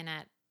singing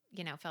at,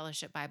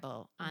 Fellowship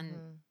Bible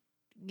on,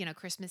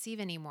 Christmas Eve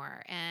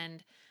anymore.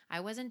 And I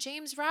wasn't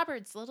James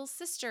Roberts' little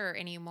sister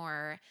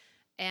anymore.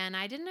 And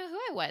I didn't know who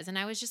I was. And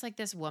I was just like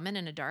this woman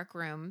in a dark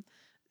room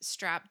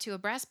strapped to a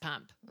breast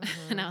pump.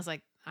 And I was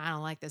like, I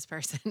don't like this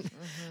person.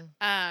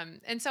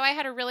 And so I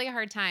had a really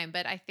hard time.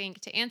 But I think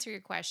to answer your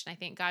question, I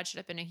think God showed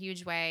up in a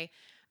huge way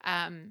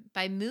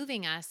by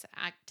moving us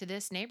to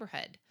this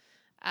neighborhood.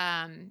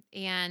 And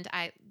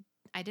I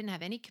didn't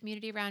have any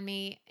community around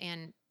me.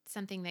 And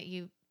something that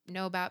you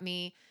know about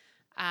me,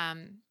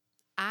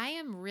 I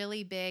am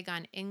really big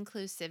on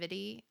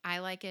inclusivity. I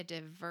like a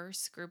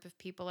diverse group of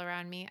people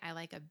around me. I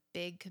like a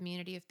big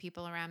community of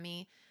people around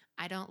me.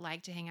 I don't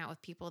like to hang out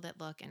with people that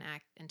look and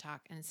act and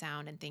talk and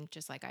sound and think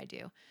just like I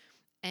do.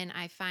 And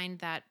I find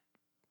that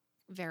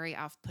very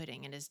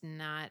off-putting and it's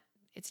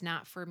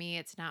not for me.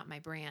 It's not my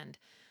brand.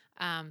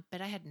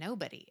 But I had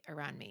nobody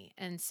around me.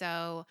 And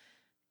so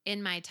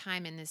in my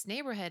time in this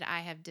neighborhood,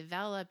 I have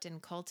developed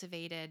and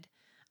cultivated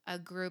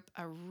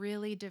a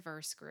really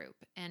diverse group.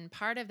 And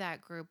part of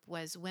that group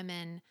was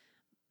women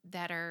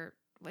that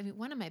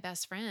one of my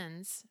best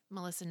friends,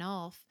 Melissa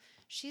Nolf,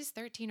 she's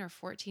 13 or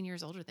 14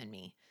 years older than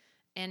me.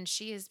 And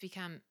she has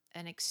become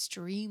an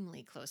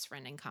extremely close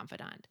friend and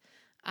confidant.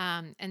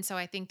 And so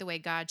I think the way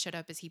God showed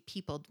up is he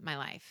peopled my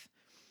life.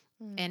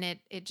 And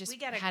it just We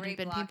got a hadn't great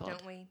been block, peopled.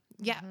 don't we?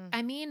 Yeah.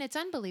 I mean, it's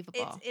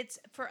unbelievable. It's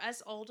for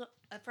us old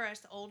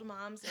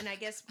moms, and I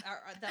guess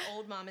the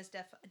old mom is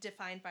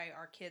defined by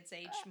our kids'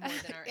 age more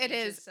than our It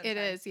ages is. sometimes.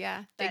 It is.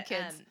 Yeah. Big But,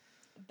 kids.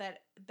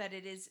 But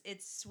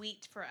it's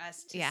sweet for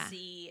us to Yeah.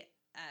 see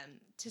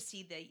to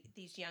see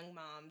these young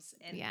moms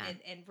and Yeah.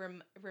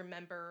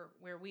 remember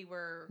where we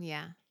were,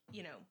 Yeah.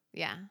 you know,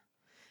 Yeah.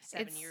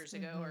 7 years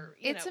ago, or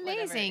It's know,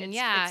 whatever. amazing.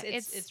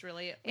 It's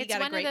really we it's got a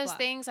one of great those block.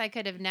 things I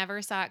could have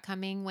never saw it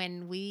coming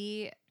when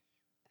we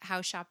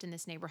house shopped in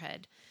this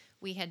neighborhood.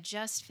 We had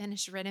just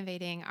finished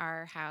renovating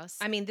our house.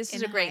 I mean, this in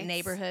is a the great Heights.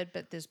 neighborhood,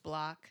 but this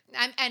block.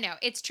 I know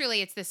it's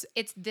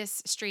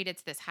this street,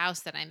 it's this house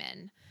that I'm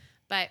in,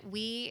 but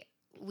we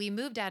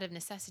moved out of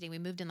necessity. We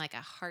moved in like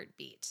a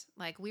heartbeat.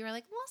 Like we were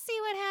like, we'll see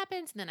what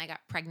happens. And then I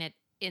got pregnant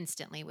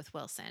instantly with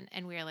Wilson,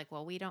 and we were like,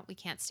 well, we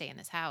can't stay in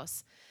this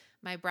house.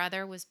 My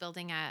brother was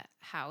building a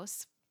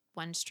house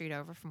one street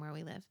over from where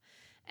we live.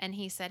 And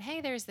he said, hey,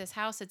 there's this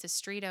house. It's a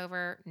street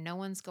over. No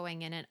one's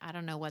going in it. I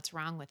don't know what's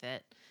wrong with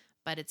it,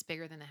 but it's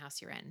bigger than the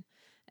house you're in.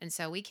 And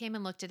so we came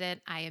and looked at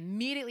it. I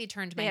immediately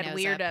turned my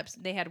nose up.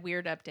 They had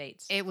weird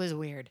updates. It was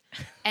weird.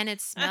 And it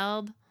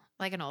smelled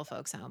like an old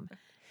folks home.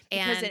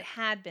 Because And it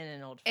had been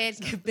an old folks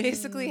home. it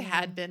basically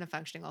had been a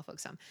functioning old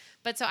folks home.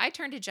 But so I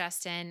turned to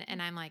Justin and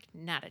I'm like,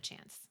 not a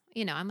chance.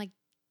 I'm like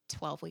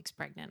 12 weeks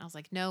pregnant. I was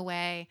like, no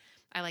way.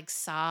 I like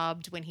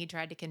sobbed when he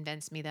tried to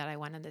convince me that I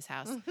wanted this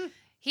house.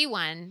 He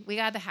won. We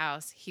got the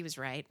house. He was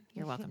right.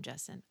 You're welcome,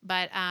 Justin.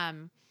 But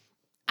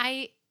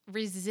I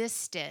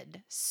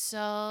resisted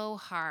so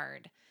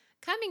hard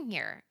coming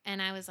here.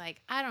 And I was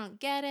like, I don't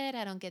get it.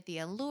 I don't get the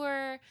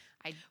allure.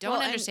 I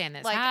don't understand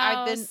this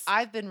house.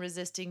 I've been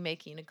resisting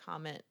making a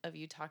comment of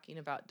you talking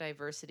about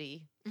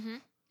diversity. Mm-hmm.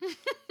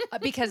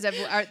 because of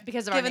our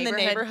Given the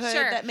neighborhood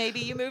Sure. that maybe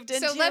you moved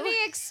into. So let me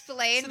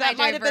explain So my that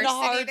might have been a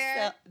diversity hard there.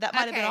 sell. That might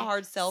have been a Okay.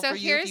 hard sell So for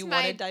you if here's you my-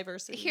 wanted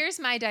diversity. Here's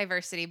my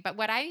diversity. But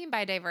what I mean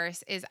by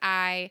diverse is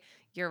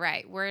you're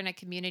right. We're in a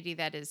community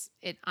that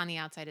on the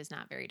outside is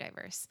not very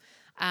diverse.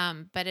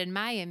 But in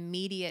my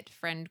immediate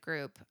friend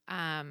group,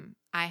 I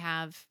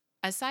have,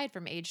 aside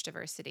from age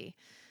diversity,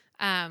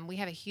 we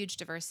have a huge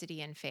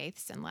diversity in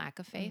faiths and lack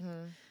of faith.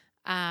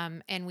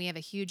 And we have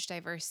a huge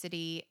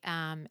diversity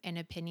in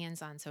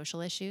opinions on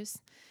social issues.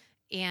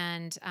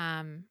 And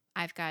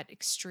I've got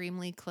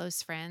extremely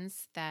close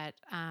friends that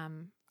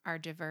are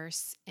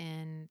diverse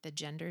in the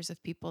genders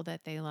of people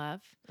that they love.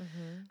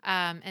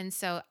 And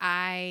so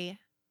I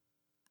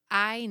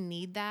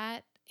need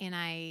that.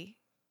 And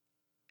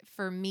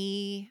for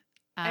me,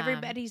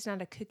 everybody's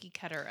not a cookie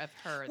cutter of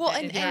her. Well,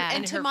 that-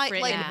 and her to my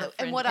friend like, and her and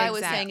friend what group. I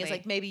was saying is Exactly.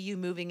 like maybe you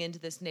moving into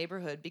this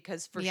neighborhood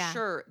because for Yeah.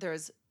 sure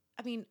there's,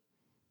 I mean,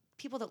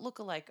 people that look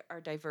alike are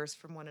diverse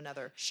from one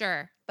another.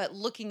 sure. But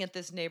looking at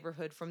this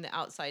neighborhood from the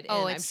outside in,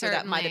 Oh, I'm it's sure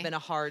that might have certainly- been a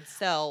hard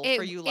sell It,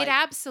 for you. Like, it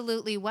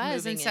absolutely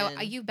was. And moving so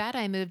in. you bet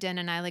I moved in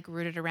and I like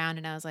rooted around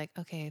and I was like,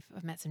 okay, if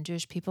I've met some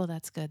Jewish people.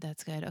 That's good.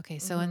 That's good. Okay.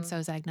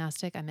 So-and-so's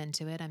agnostic. I'm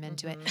into it.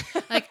 Mm-hmm.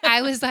 Like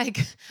I was like,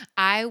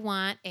 I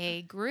want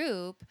a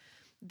group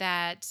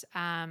that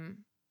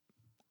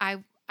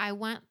I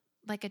want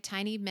like a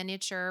tiny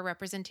miniature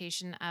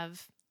representation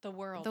of the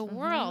world. the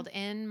world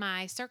in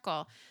my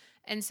circle.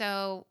 And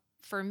so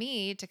for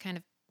me to kind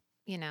of,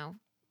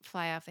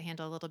 fly off the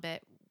handle a little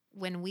bit,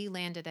 when we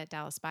landed at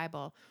Dallas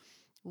Bible,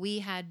 we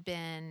had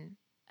been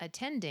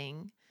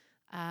attending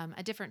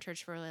a different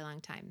church for a really long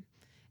time.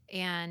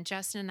 And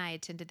Justin and I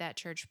attended that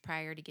church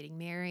prior to getting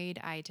married.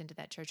 I attended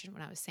that church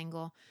when I was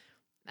single.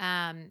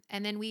 And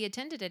then we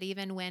attended it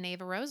even when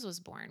Ava Rose was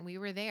born. We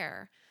were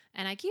there.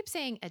 And I keep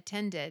saying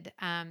attended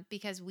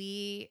because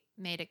we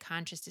made a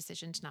conscious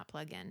decision to not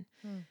plug in.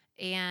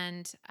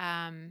 And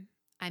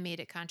I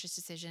made a conscious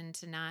decision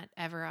to not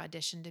ever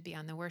audition to be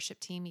on the worship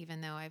team,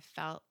 even though I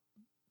felt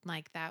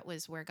like that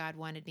was where God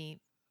wanted me.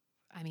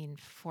 I mean,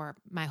 for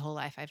my whole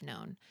life, I've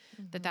known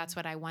that that's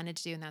what I wanted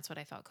to do and that's what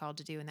I felt called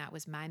to do. And that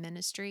was my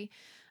ministry.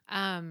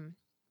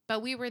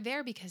 But we were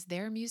there because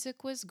their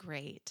music was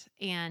great.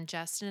 And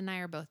Justin and I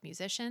are both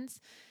musicians.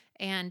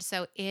 And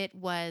so it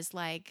was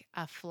like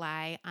a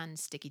fly on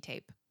sticky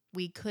tape.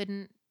 We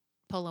couldn't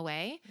pull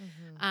away.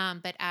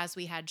 But as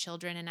we had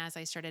children and as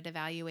I started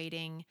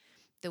evaluating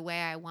the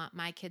way I want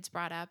my kids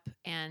brought up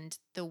and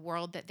the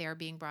world that they're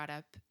being brought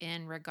up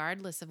in,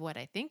 regardless of what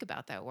I think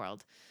about that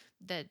world,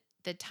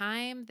 the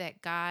time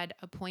that God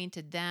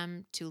appointed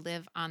them to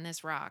live on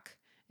this rock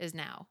is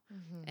now.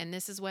 And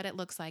this is what it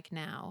looks like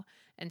now.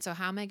 And so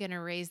how am I going to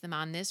raise them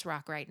on this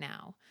rock right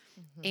now?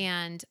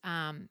 And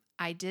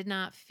I did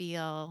not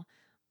feel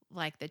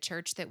like the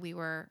church that we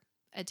were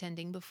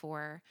attending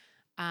before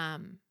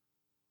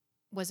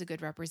was a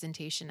good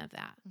representation of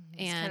that.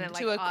 And Kinda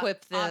to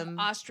equip them.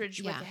 ostrich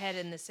with Yeah. the head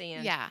in the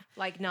sand. yeah,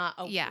 Like not.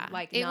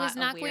 Like it was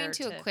not aware going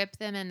to equip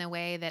them in the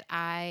way that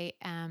I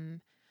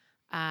am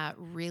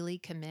really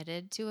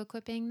committed to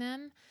equipping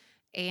them.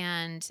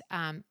 And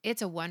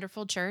it's a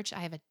wonderful church. I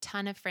have a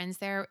ton of friends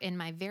there. In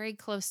my very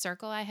close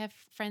circle, I have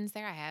friends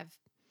there. I have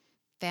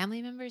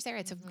family members there.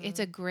 It's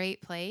a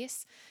great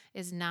place.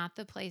 Is not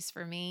the place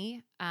for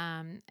me.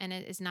 And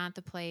it is not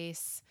the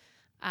place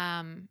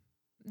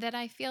that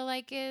I feel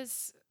like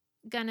is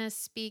gonna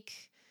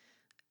speak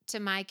to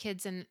my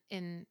kids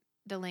in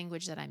the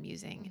language that I'm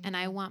using. And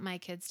I want my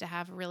kids to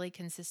have really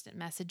consistent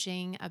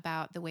messaging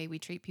about the way we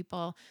treat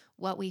people,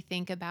 what we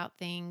think about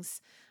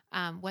things.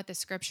 what the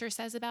scripture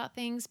says about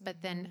things,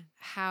 but then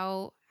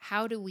how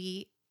do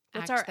we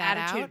What's act our that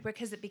attitude?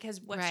 out?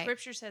 Because what Right.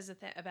 Scripture says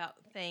about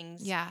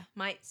things Yeah.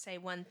 might say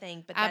one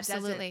thing, but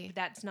Absolutely.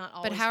 that's not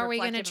always. But how are we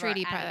going to treat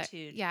each other?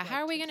 attitude? Yeah,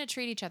 how are we going to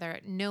treat each other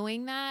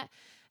knowing that?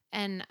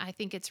 And I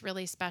think it's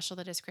really special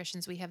that as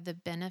Christians we have the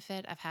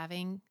benefit of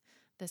having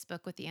this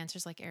book with the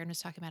answers, like Aaron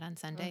was talking about on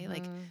Sunday.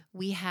 Like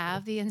we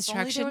have the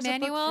instruction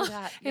manual.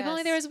 If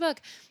only there was a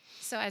book.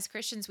 So as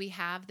Christians, we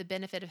have the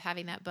benefit of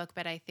having that book.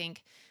 But I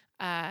think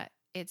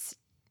it's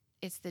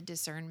the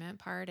discernment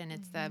part, and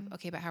it's the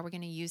okay. But how we're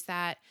going to use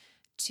that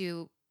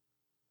to,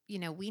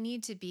 we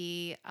need to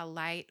be a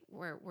light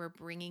where we're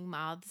bringing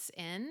moths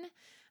in,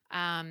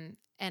 and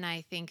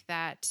I think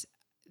that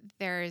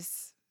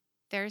there's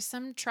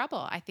some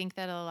trouble. I think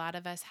that a lot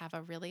of us have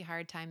a really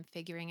hard time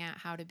figuring out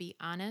how to be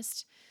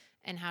honest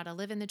and how to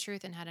live in the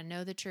truth and how to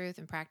know the truth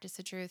and practice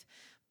the truth,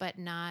 but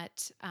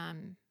not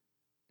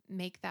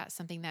make that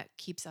something that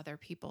keeps other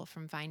people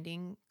from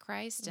finding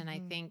Christ. And I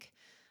think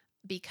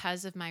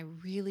because of my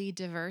really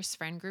diverse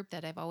friend group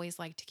that I've always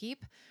liked to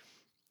keep,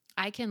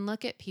 I can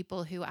look at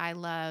people who I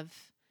love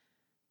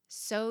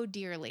so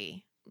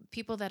dearly,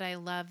 people that I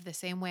love the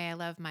same way I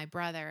love my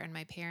brother and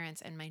my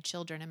parents and my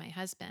children and my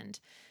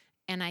husband,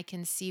 and I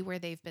can see where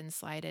they've been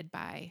slighted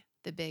by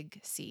the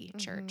big C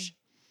church.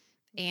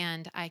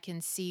 And I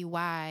can see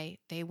why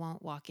they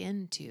won't walk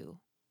into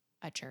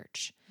a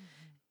church.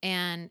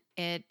 And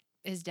it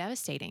is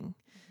devastating.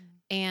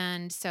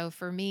 And so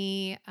for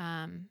me,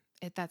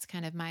 that's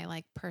kind of my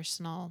like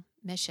personal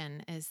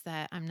mission, is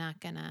that I'm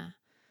not gonna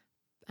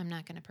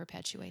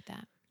perpetuate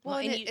that. Well,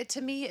 and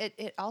to me,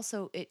 it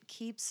also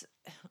keeps.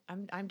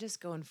 I'm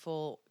just going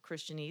full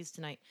Christianese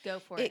tonight. Go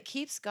for it. It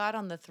keeps God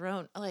on the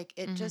throne. Like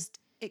it just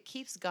it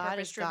keeps God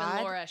as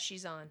God. Laura,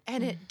 she's on,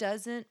 and it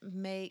doesn't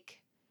make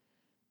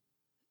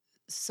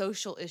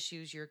social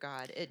issues your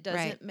God. It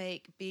doesn't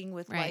make being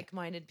with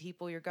like-minded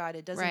people your God.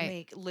 It doesn't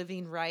make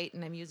living right,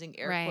 and I'm using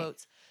air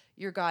quotes,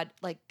 your God.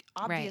 Like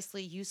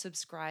obviously, you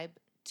subscribe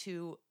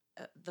to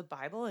the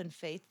Bible and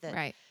faith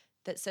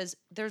that says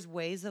there's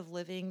ways of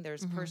living,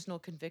 there's personal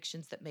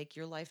convictions that make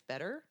your life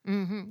better.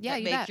 Yeah,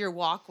 that make your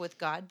walk with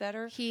God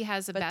better. He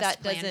has a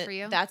best plan for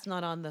you. That's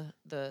not on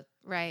the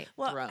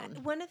well,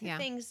 throne. One of the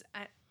things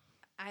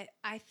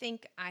I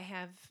think I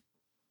have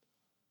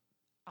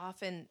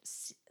often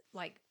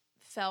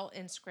felt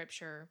in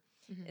Scripture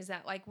is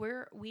that like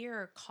we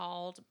are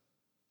called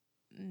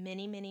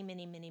many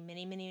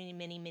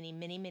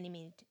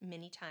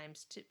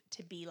times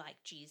to be like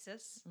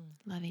Jesus.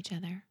 Love each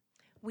other.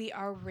 We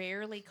are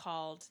rarely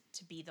called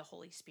to be the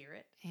Holy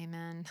Spirit.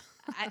 Amen.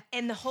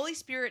 And the Holy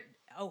Spirit,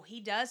 he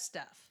does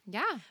stuff.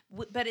 Yeah.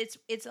 But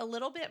it's a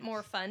little bit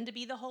more fun to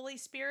be the Holy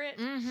Spirit,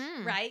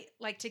 right?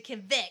 Like to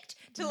convict,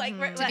 to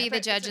to be the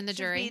judge and the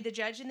jury. To be the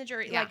judge and the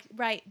jury. Yeah.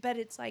 But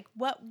it's like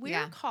what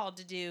we're called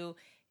to do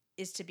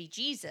is to be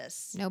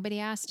Jesus. Nobody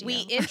asked you.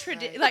 We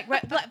introduce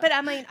but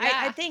I mean,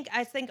 I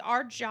think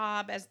our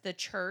job as the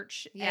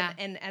church,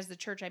 and as the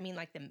church I mean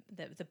like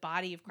the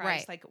body of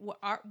Christ, like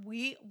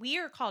we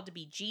are called to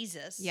be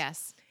Jesus.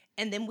 Yes.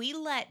 And then we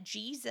let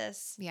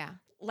Jesus,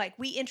 like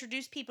we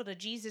introduce people to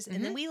Jesus,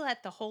 and then we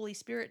let the Holy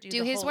Spirit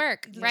do his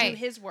work, right? Do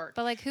his work.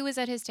 But like, who is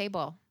at his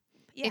table?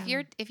 Yeah.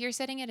 If you're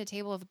sitting at a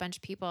table with a bunch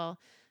of people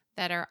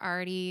that are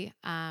already,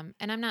 and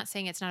I'm not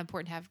saying it's not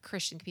important to have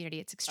Christian community.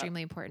 It's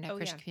extremely important to have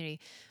Christian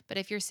community. But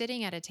if you're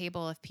sitting at a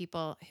table of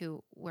people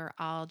who we're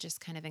all just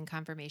kind of in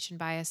confirmation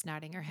bias,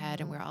 nodding our head,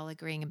 and we're all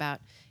agreeing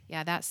about,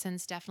 that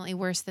sin's definitely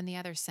worse than the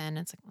other sin.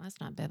 It's like, well, that's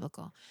not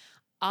biblical.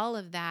 All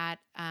of that,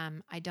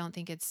 I don't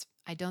think it's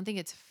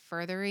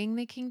furthering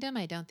the kingdom.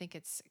 I don't think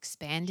it's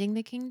expanding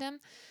the kingdom.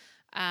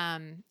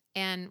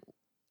 And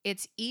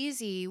it's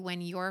easy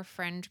when your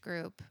friend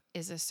group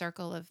is a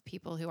circle of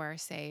people who are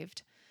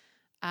saved,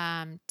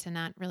 to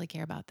not really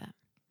care about them.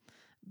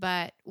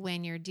 But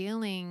when you're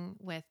dealing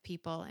with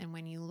people, and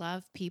when you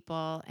love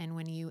people, and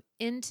when you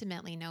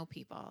intimately know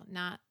people,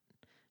 not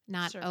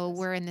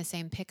we're in the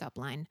same pickup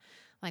line,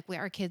 like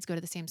our kids go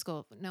to the same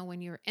school. No, when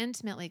you're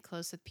intimately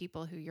close with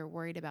people who you're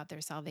worried about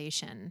their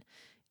salvation,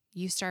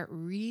 you start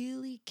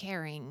really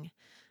caring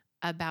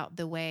about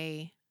the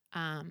way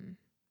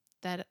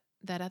that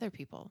other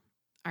people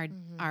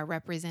are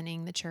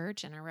representing the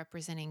church and are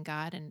representing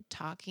God, and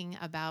talking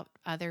about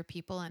other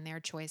people and their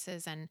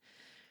choices. And,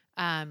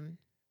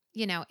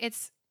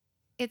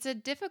 it's a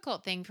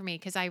difficult thing for me,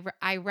 because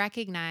I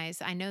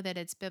recognize, I know that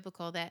it's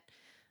biblical that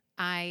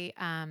I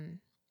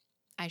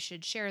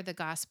should share the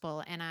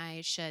gospel, and I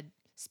should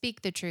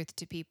speak the truth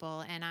to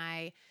people. And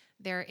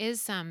there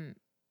is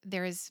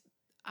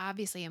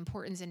obviously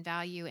importance and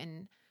value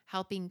in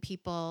helping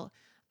people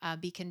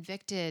be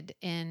convicted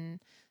in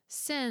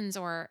sins,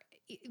 or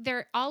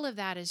all of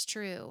that is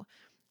true.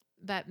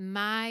 But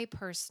my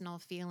personal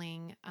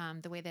feeling,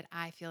 the way that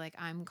I feel like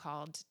I'm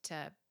called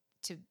to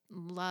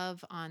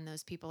love on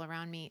those people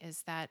around me,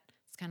 is that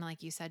it's kind of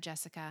like you said,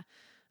 Jessica,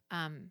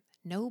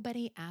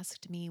 nobody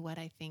asked me what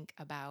I think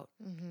about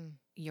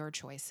your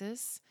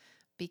choices,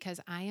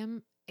 because I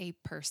am a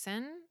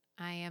person.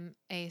 I am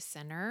a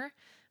sinner.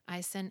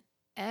 I sin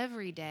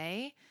every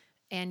day,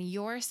 and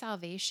your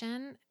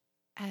salvation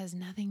has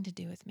nothing to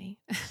do with me.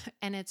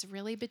 And it's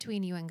really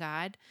between you and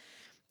God.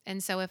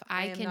 And so if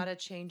I I am can, not a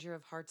changer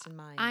of hearts and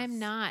minds. I'm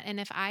not. And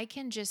if I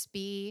can just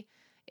be,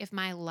 if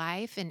my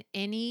life in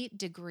any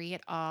degree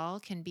at all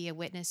can be a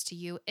witness to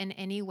you in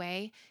any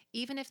way,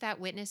 even if that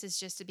witness is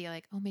just to be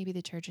like, oh, maybe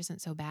the church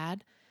isn't so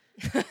bad.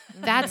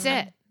 That's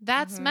it.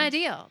 That's my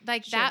deal.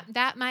 Like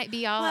that might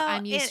be all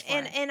I'm used for.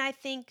 And I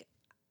think,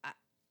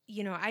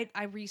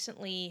 I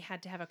recently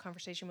had to have a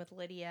conversation with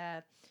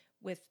Lydia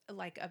with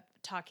like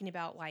talking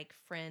about like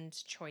friend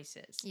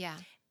choices. Yeah.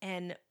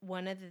 And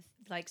one of the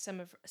like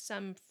some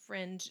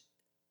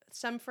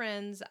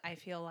friends I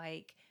feel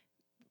like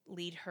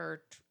lead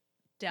her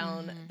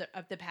down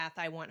the path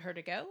I want her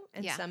to go,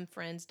 and some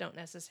friends don't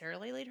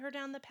necessarily lead her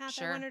down the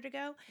path I want her to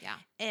go. Yeah.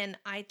 And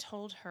I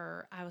told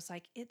her, I was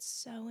like, it's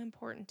so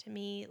important to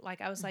me.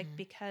 Like I was like,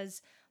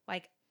 because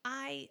like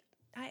I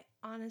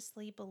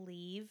honestly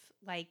believe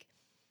like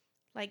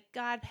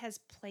God has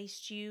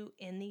placed you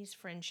in these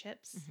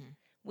friendships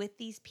with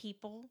these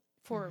people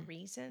for a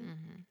reason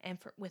and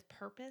with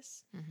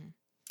purpose.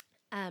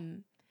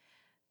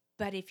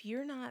 But if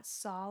you're not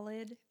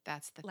solid,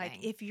 that's the like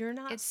thing. if you're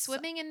not, it's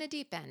swimming in the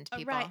deep end,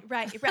 people.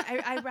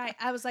 Right.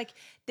 I was like,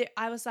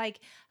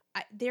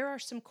 there are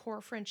some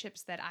core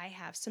friendships that I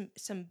have,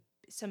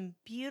 some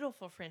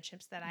beautiful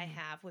friendships that I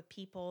have with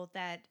people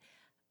that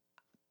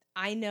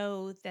I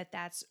know that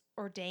that's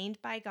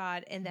ordained by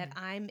God, and that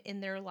I'm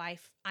in their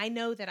life. I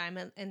know that I'm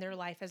in their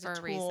life as a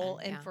tool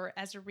and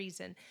as a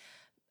reason.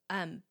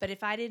 But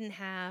if I didn't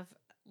have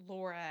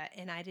Laura,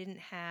 and I didn't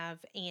have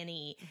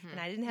Annie, and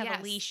I didn't have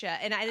Alicia,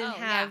 and I didn't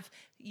have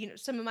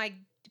some of my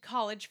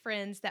college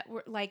friends that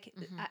were like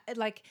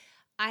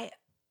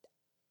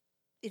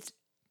it's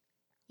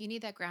you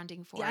need that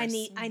grounding force. I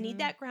need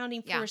that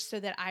grounding force so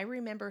that I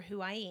remember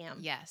who I am.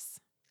 Yes.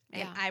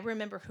 And I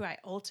remember who I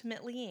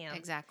ultimately am.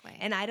 Exactly.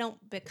 And I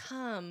don't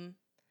become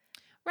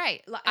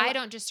right. I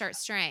don't just start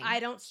straying. I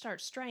don't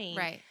start straying.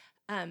 Right.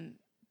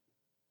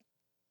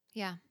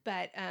 Yeah.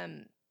 But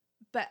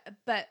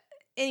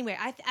anyway,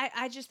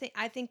 I just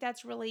think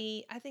that's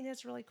really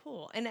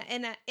cool. And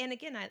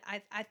again,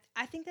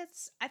 I think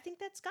that's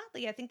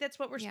godly. I think that's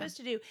what we're supposed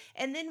to do.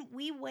 And then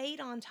we wait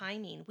on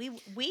timing. We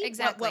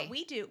exactly what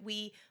we do.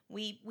 We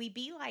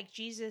be like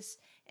Jesus,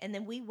 and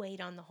then we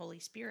wait on the Holy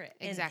Spirit.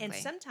 Exactly. And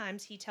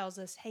sometimes He tells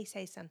us, "Hey,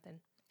 say something."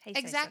 Hey,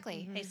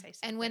 exactly. Hey, say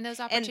something. And when those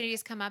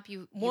opportunities come up,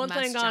 you one must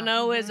thing jump. I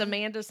know is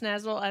Amanda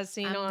Snazzle, as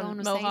seen I'm on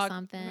gonna Mohawk say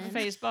something.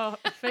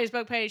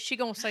 Facebook page, she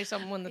gonna say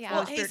something when the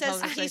Holy Spirit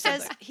tells her to say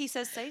something. He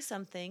says say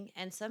something,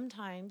 and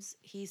sometimes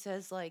he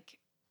says like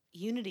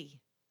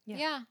unity.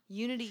 Yeah.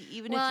 Unity,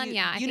 even well, if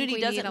I unity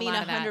think doesn't mean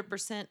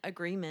 100%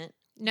 agreement.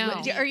 No.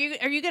 Are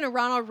you going to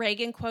Ronald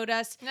Reagan quote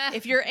us?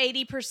 If you're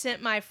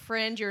 80% my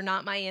friend, you're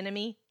not my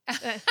enemy.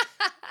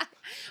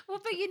 Well,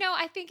 but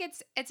I think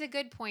it's a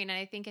good point. And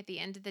I think at the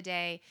end of the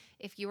day,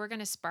 if you were going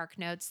to spark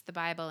notes the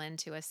Bible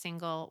into a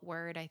single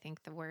word, I think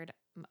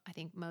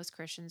most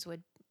Christians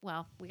would,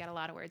 well, we got a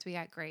lot of words. We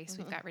got grace,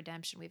 we've got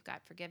redemption, we've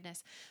got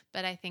forgiveness,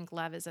 but I think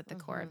love is at the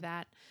core of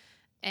that.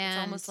 And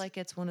it's almost like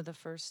it's one of the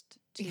first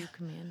two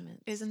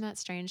commandments. Isn't that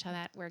strange how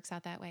that works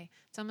out that way?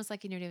 It's almost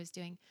like you knew what he was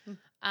doing.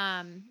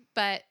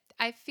 But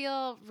I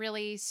feel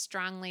really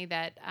strongly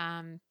that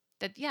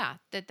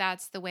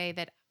that's the way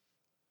that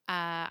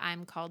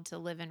I'm called to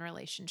live in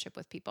relationship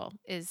with people,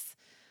 is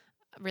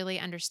really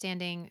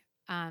understanding.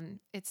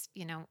 It's,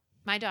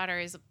 my daughter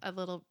is a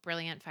little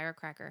brilliant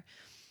firecracker.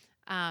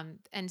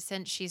 And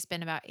since she's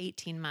been about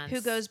 18 months. Who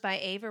goes by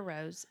Ava,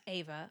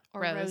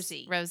 or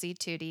Rosie? Rosie,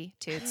 Tootie,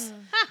 Toots,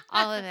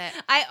 all of it.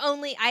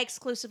 I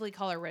exclusively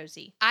call her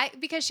Rosie.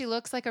 Because she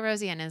looks like a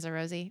Rosie and is a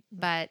Rosie.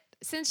 But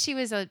since she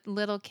was a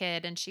little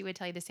kid, and she would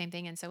tell you the same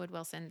thing, and so would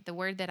Wilson, the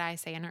word that I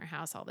say in our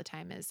house all the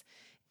time is,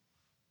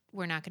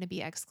 we're not going to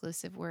be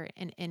exclusive. We're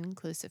an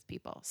inclusive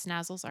people.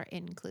 Snazzles are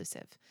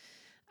inclusive.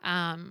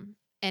 And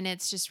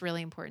it's just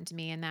really important to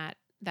me, and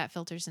that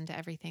filters into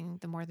everything.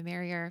 The more the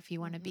merrier. If you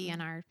want to be in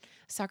our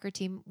soccer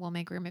team, we'll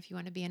make room. If you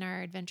want to be in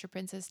our Adventure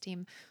Princess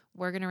team,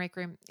 we're going to make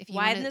room. If you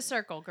widen the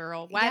circle,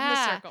 girl. Widen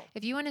the circle.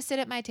 If you want to sit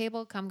at my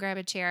table, come grab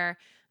a chair.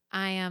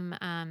 I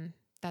am,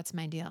 that's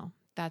my deal.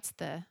 That's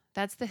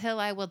the hill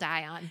I will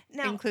die on.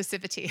 Now,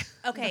 inclusivity.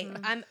 Okay.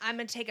 I'm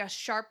going to take a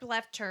sharp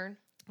left turn.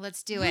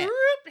 Let's do it.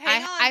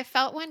 Hang on. I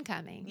felt one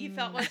coming. You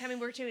felt one coming.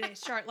 We're doing a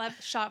sharp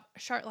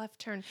left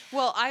turn.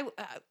 Well,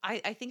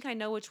 I think I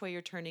know which way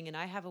you're turning, and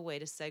I have a way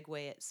to segue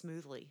it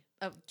smoothly.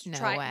 No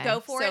way. Go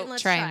for it. And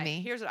let's try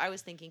me. Here's what I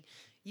was thinking.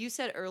 You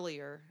said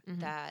earlier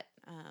that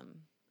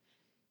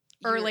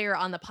earlier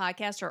on the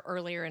podcast, or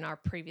earlier in our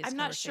previous. I'm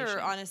not sure.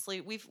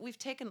 Honestly, we've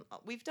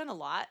done a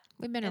lot.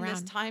 We've been in around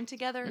this time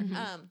together.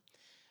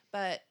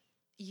 But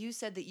you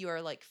said that you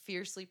are like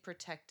fiercely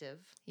protective.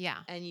 Yeah.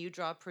 And you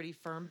draw pretty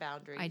firm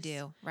boundaries. I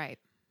do. Right.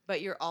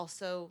 But you're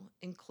also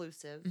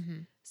inclusive.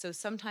 So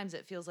sometimes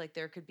it feels like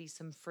there could be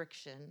some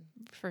friction.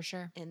 For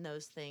sure. In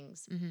those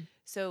things.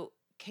 So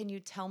can you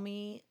tell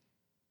me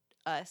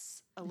a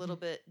little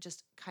bit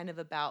just kind of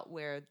about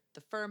where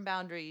the firm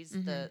boundaries,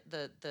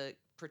 the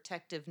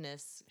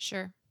protectiveness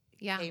Sure.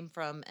 Yeah. came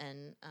from.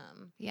 And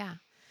Yeah.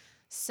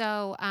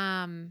 So,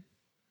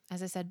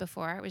 as I said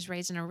before, I was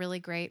raised in a really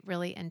great,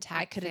 really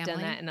intact I could have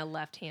family. done that in a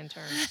left-hand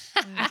turn.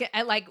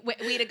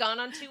 We'd have gone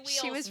on 2 wheels.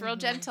 She was real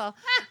gentle.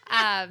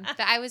 But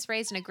I was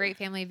raised in a great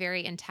family,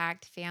 very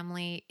intact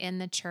family in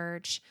the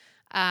church.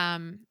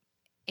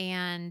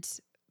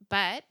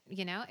 But,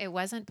 it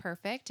wasn't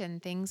perfect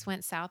and things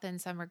went south in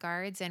some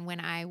regards. And when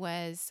I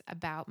was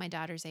about my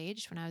daughter's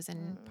age, when I was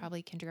in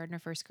probably kindergarten or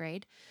first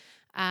grade,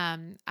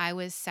 I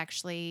was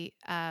sexually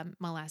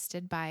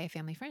molested by a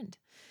family friend.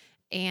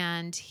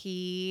 And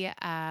he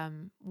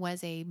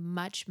was a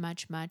much,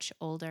 much, much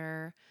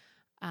older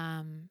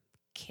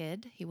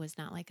kid. He was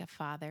not like a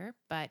father,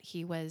 but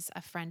he was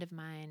a friend of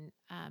mine,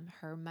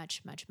 her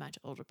much, much, much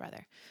older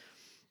brother.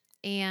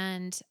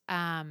 And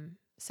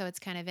so it's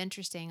kind of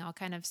interesting. I'll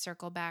kind of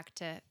circle back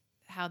to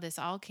how this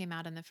all came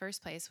out in the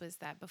first place, was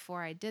that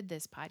before I did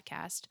this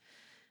podcast,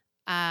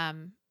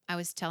 I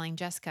was telling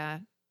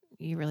Jessica,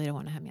 you really don't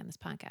want to have me on this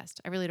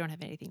podcast. I really don't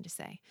have anything to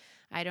say.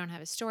 I don't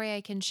have a story I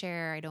can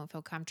share. I don't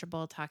feel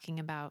comfortable talking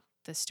about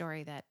the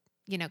story that,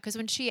 because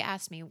when she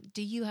asked me,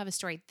 do you have a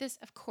story? This,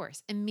 of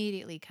course,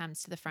 immediately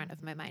comes to the front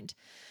of my mind.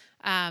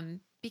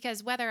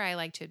 Because whether I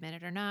like to admit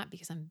it or not,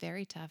 because I'm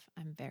very tough,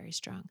 I'm very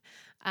strong,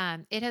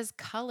 it has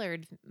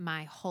colored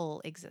my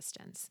whole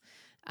existence.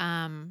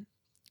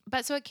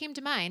 But so it came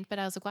to mind, but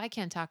I was like, well, I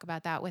can't talk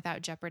about that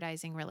without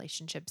jeopardizing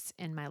relationships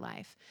in my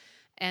life.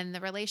 And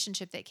the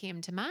relationship that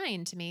came to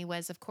mind to me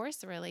was, of course,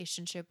 the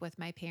relationship with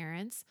my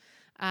parents,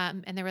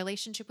 and the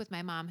relationship with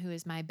my mom, who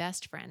is my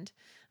best friend.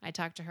 I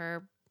talk to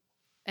her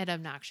an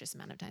obnoxious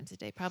amount of times a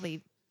day,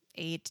 probably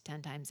 8 to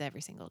 10 times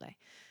every single day.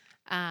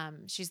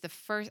 She's the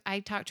first, I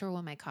talk to her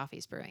when my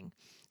coffee's brewing.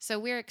 So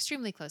we're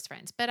extremely close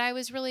friends, but I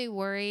was really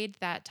worried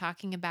that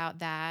talking about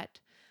that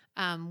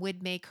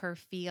would make her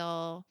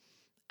feel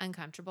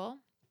uncomfortable.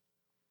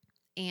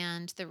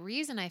 And the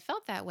reason I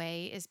felt that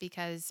way is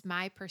because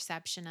my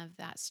perception of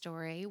that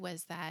story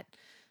was that,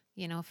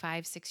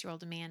 5,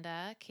 6-year-old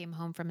Amanda came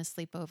home from a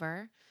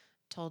sleepover,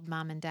 told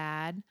mom and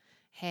dad,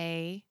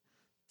 hey,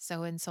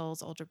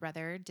 so-and-so's older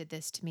brother did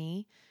this to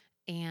me.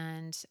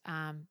 And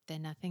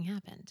then nothing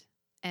happened.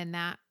 And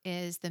that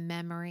is the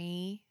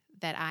memory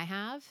that I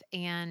have.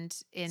 And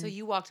so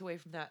you walked away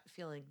from that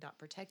feeling not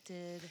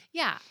protected.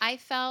 Yeah, I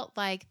felt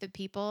like the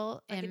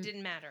people, Like it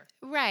didn't matter.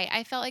 Right.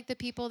 I felt like the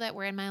people that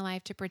were in my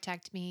life to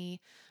protect me,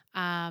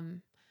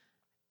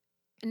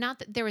 not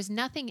that there was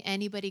nothing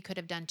anybody could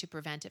have done to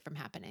prevent it from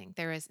happening.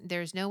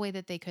 There's no way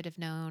that they could have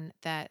known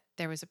that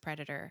there was a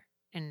predator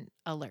and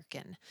a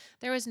lurkin.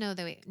 There was no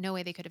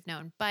way they could have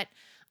known. But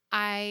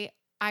I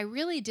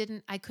really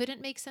I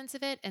couldn't make sense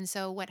of it. And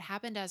so what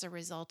happened as a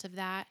result of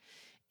that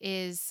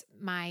is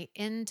my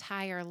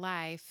entire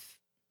life,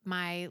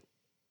 my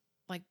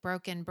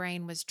broken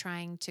brain was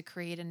trying to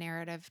create a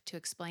narrative to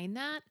explain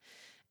that.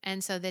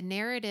 And so the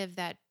narrative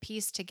that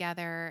pieced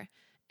together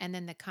and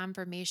then the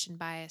confirmation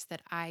bias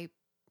that I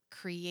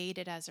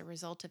created as a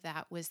result of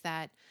that was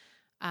that,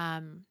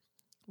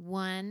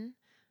 one,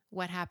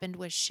 what happened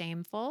was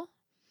shameful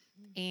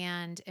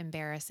and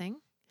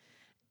embarrassing.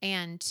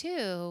 And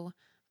two,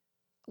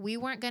 we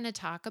weren't going to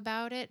talk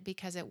about it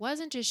because it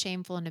wasn't just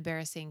shameful and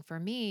embarrassing for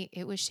me.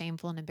 It was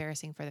shameful and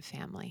embarrassing for the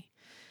family.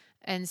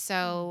 And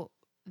so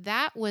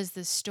that was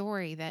the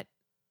story that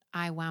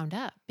I wound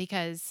up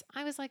because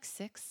I was like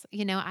 6.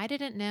 I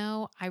didn't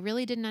know. I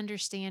really didn't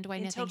understand why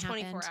nothing happened.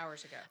 Until 24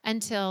 hours ago.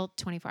 Until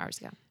 24 hours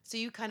ago. So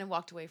you kind of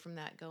walked away from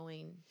that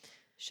going,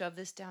 shove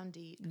this down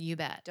deep. You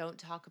bet. Don't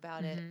talk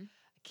about it.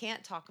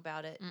 Can't talk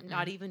about it,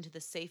 not even to the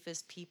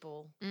safest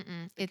people.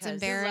 It's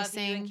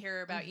embarrassing. Love you and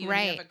care about you, right?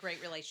 And you have a great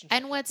relationship.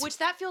 And which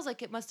that feels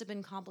like it must have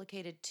been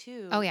complicated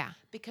too. Oh yeah,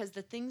 because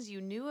the things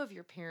you knew of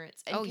your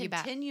parents and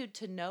continued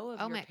to know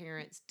of your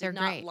parents did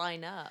not great.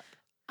 line up.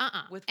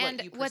 With what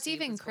and you what's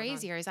even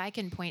crazier is I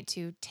can point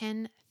to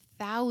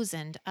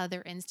 10,000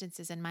 other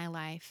instances in my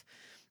life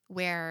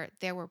where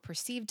there were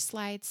perceived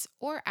slights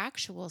or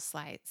actual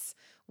slights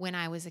when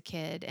I was a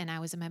kid and I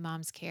was in my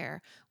mom's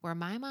care, where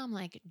my mom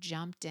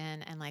jumped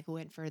in and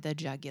went for the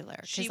jugular.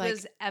 She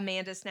was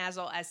Amanda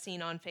Snazzle as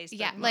seen on Facebook.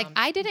 Yeah, Mom.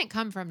 I didn't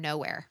come from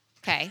nowhere.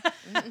 Okay.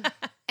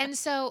 And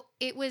so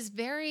it was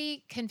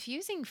very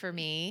confusing for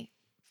me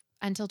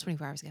until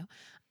 24 hours ago.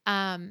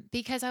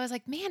 Because I was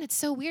like, man, it's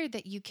so weird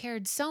that you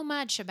cared so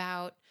much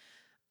about,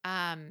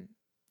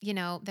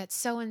 that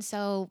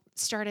so-and-so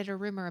started a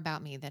rumor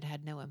about me that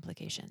had no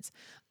implications,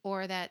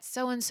 or that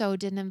so-and-so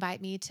didn't invite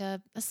me to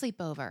a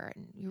sleepover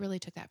and you really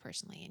took that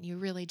personally and you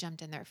really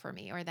jumped in there for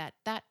me, or that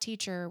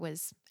teacher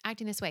was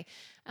acting this way.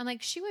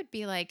 And she would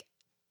be like,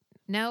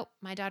 no,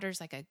 my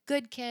daughter's a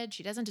good kid.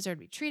 She doesn't deserve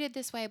to be treated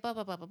this way, blah,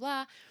 blah, blah, blah,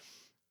 blah.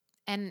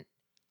 And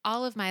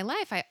all of my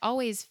life, I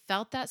always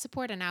felt that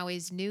support and I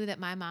always knew that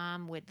my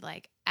mom would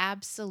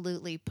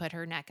absolutely put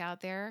her neck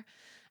out there.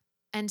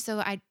 And so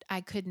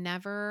I could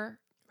never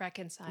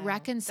reconcile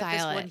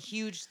this it. One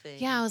huge thing.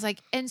 Yeah, I was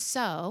like, and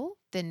so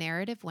the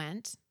narrative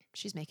went,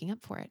 she's making up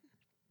for it.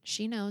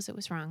 She knows it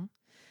was wrong.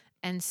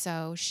 And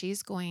so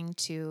she's going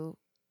to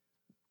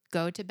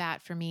go to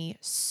bat for me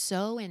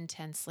so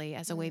intensely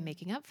as a way of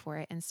making up for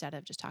it instead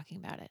of just talking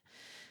about it.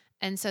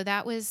 And so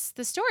that was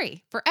the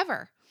story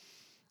forever.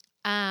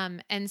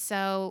 And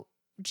so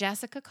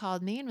Jessica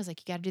called me and was like,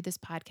 you got to do this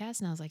podcast.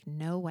 And I was like,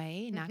 no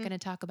way, not going to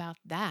talk about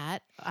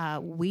that.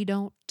 We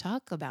don't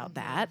talk about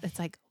that. It's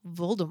like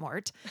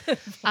Voldemort.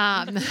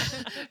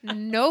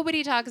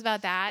 Nobody talks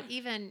about that.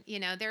 Even,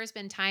 there's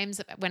been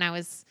times when I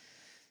was,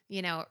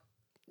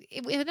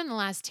 within the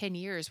last 10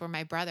 years where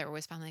my brother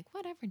was finally like,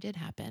 whatever did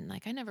happen?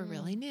 Like, I never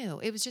really knew.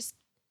 It was just,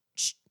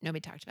 nobody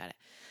talked about it.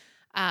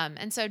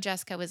 And so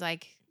Jessica was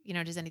like,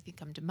 does anything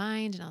come to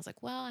mind? And I was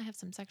like, well, I have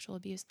some sexual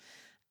abuse.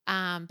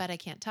 But I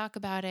can't talk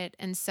about it.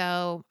 And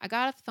so I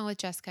got off the phone with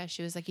Jessica.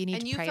 She was like, you need to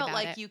pray about it. And you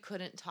felt like you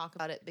couldn't talk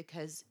about it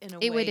because in a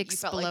way it would you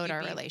felt like explode our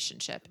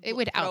relationship. It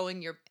would out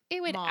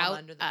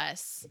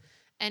us.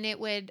 And it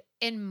would,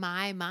 in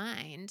my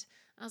mind,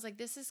 I was like,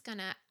 this is going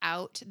to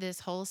out this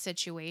whole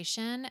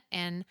situation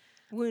and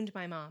wound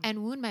my mom.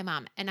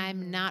 And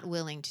I'm not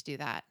willing to do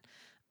that.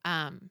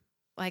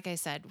 Like I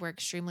said, we're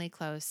extremely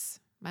close.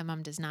 My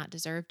mom does not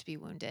deserve to be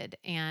wounded.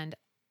 And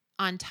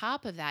on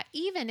top of that,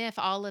 even if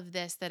all of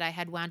this that I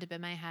had wound up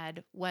in my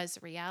head was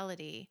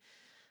reality,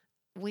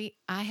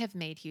 I have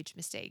made huge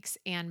mistakes,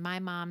 and my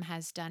mom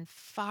has done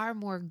far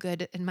more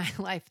good in my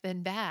life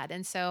than bad.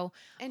 And so,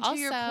 and also, to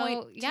your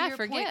point,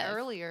 forgive.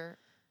 Earlier,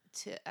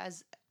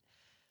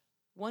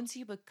 once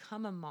you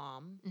become a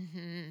mom,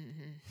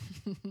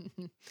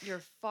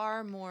 you're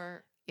far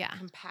more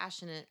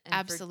compassionate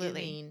and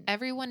forgiving.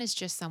 Everyone is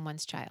just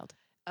someone's child.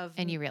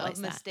 And you realize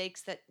of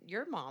mistakes that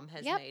your mom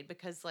has made,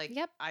 because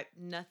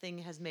nothing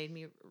has made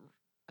me.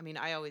 I mean,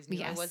 I always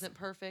knew I wasn't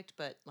perfect,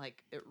 but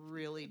like it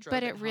really drove.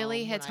 But it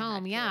really hits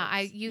home. Yeah,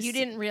 you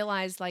didn't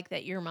realize like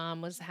that your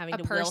mom was having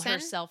to will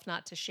herself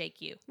not to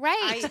shake you.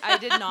 Right. I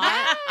did not.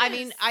 Yes. I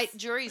mean,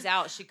 jury's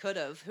out. She could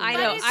have. I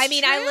know. I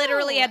mean, I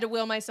literally had to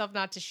will myself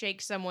not to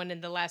shake someone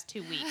in the last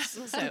 2 weeks.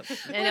 So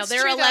I know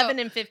they're 11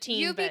 and 15.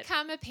 You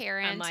become a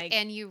parent,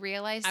 and you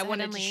realize I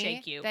wanted to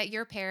shake you. That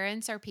your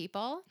parents are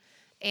people.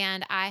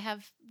 And I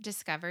have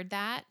discovered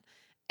that.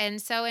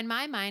 And so in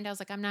my mind, I was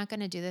like, I'm not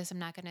going to do this. I'm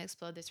not going to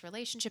explode this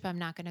relationship. I'm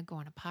not going to go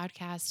on a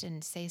podcast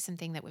and say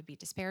something that would be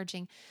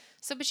disparaging.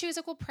 So, but she was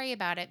like, well, pray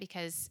about it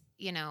because,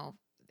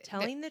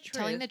 telling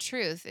the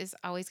truth is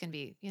always going to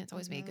be, it's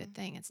always be a good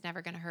thing. It's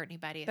never going to hurt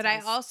anybody. But I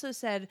also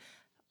said,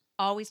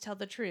 always tell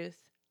the truth.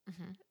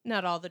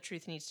 Not all the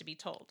truth needs to be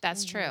told.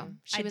 That's true.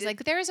 She was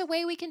like, there's a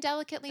way we can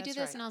delicately do this.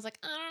 Right. And I was like,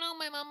 I don't know.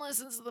 My mom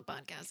listens to the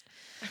podcast.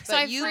 So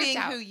you being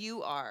who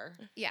you are.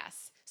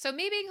 Yes. So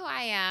me being who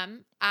I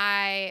am,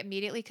 I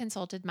immediately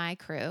consulted my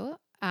crew.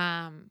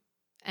 And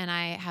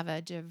I have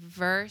a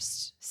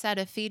diverse set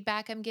of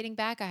feedback I'm getting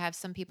back. I have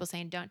some people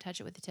saying, don't touch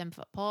it with a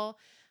 10-foot pole.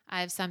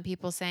 I have some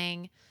people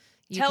saying,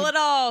 tell it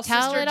all,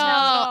 tell it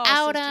all,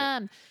 out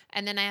them.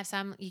 And then I have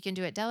some, you can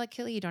do it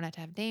delicately. You don't have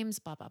to have names,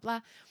 blah, blah,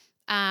 blah.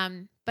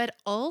 But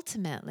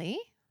ultimately,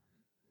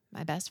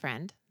 my best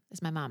friend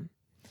is my mom.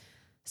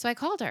 So I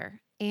called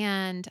her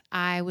and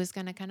I was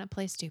going to kind of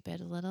play stupid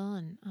a little.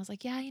 And I was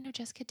like, yeah,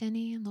 Jessica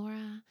Denny and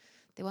Laura,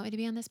 they want me to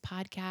be on this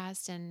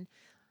podcast. And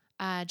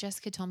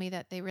Jessica told me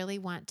that they really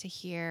want to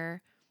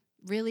hear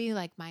really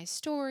like my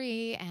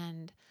story.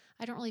 And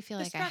I don't really feel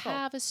like I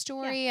have a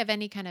story of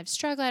any kind of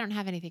struggle. I don't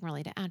have anything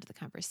really to add to the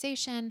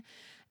conversation.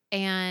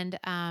 And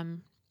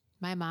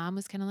my mom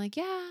was kind of like,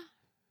 yeah,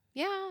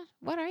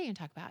 what are you going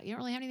to talk about? You don't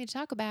really have anything to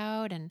talk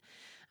about. And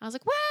I was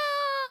like, well,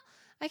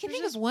 I can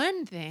think of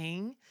one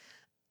thing.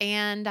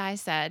 And I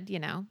said,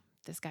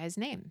 this guy's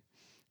name.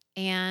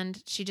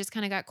 And she just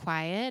kind of got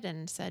quiet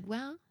and said,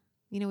 well,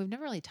 we've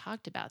never really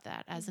talked about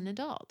that as an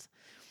adult.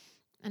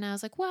 And I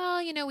was like,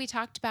 well, we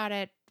talked about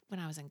it when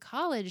I was in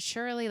college,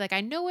 surely. Like,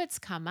 I know it's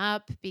come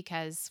up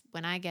because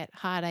when I get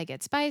hot, I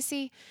get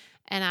spicy.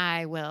 And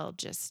I will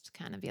just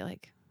kind of be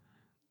like,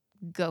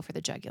 go for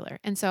the jugular.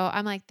 And so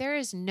I'm like, there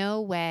is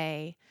no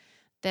way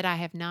that I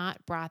have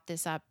not brought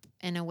this up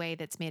in a way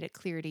that's made it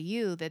clear to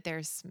you that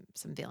there's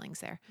some feelings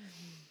there.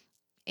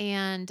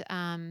 And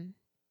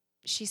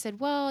she said,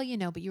 well,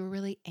 but you were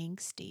really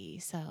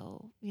angsty.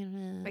 So,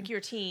 like you're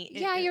a teen.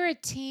 Yeah, you're a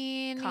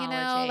teen,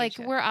 like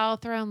we're all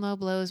throwing low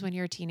blows when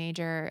you're a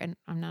teenager, and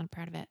I'm not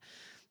proud of it.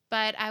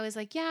 But I was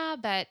like, yeah,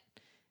 but,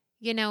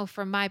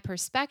 from my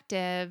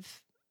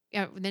perspective,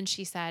 then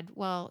she said,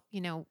 well,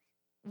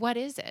 what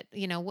is it?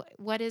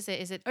 What is it?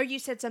 Is it? Or you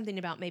said something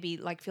about maybe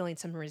like feeling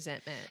some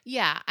resentment.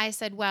 Yeah. I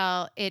said,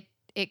 well, it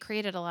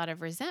created a lot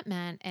of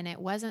resentment, and it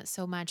wasn't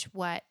so much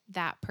what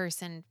that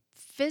person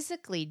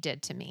physically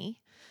did to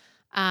me.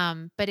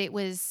 But it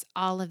was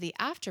all of the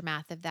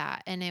aftermath of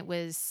that. And it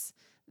was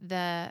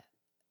the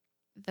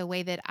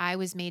way that I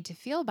was made to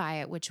feel by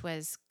it, which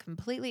was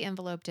completely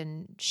enveloped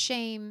in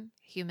shame,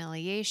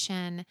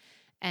 humiliation,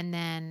 and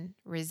then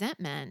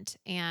resentment.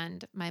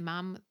 And my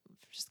mom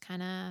just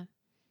kind of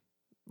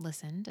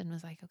listened and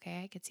was like,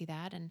 okay, I could see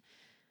that. And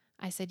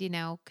I said,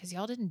 because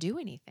y'all didn't do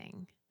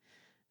anything.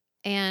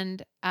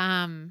 And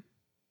then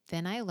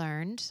I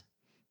learned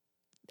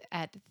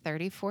at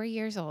 34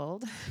 years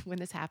old, when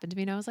this happened to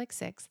me, and I was like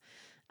 6,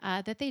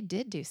 that they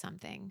did do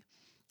something.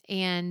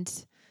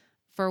 And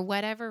for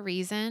whatever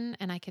reason,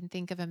 and I can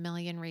think of a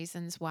million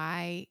reasons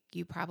why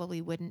you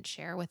probably wouldn't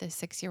share with a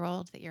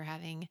 6-year-old that you're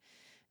having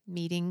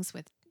meetings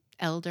with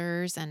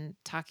elders and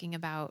talking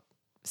about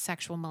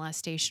sexual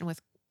molestation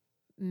with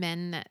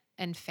men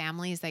and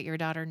families that your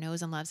daughter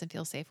knows and loves and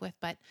feels safe with.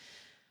 But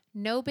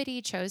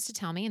nobody chose to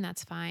tell me, and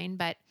that's fine.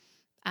 But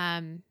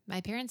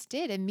my parents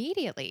did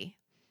immediately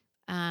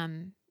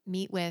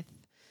meet with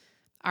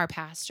our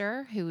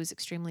pastor, who was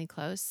extremely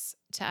close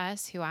to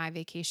us, who I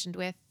vacationed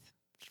with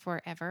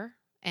forever,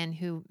 and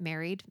who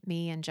married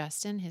me and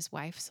Justin. His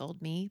wife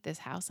sold me this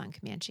house on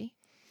Comanche.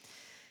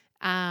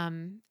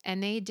 And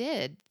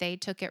they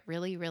took it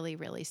really, really,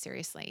 really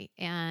seriously.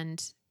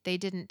 And they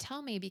didn't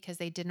tell me because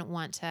they didn't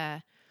want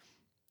to,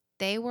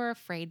 they were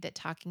afraid that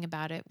talking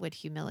about it would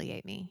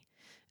humiliate me.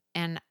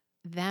 And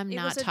them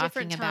not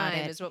talking about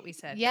it is what we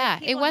said. Yeah,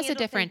 it was a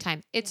different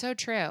time. It's so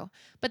true.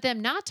 But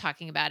them not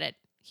talking about it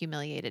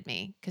humiliated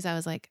me because I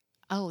was like,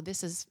 oh,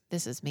 this is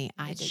me.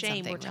 I did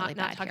shame. something We're really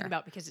not bad talking here.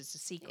 about because it's a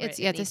secret.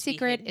 It's a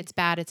secret. It's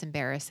bad. It's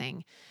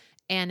embarrassing.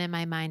 And in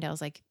my mind, I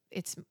was like,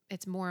 it's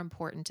more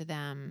important to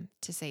them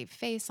to save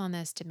face on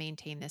this, to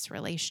maintain this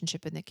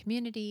relationship in the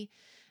community,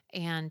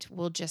 and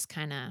we'll just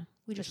kind of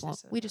we just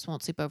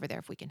won't sleep over there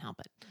if we can help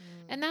it.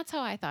 And that's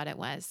how I thought it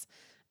was.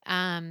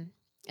 And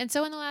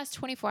so in the last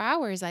 24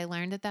 hours, I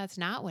learned that that's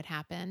not what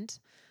happened.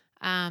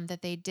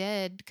 That they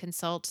did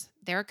consult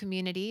their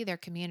community. Their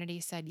community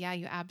said, yeah,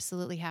 you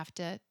absolutely have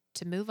to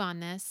move on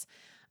this.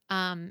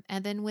 And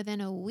then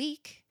within a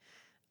week,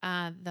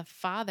 the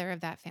father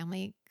of that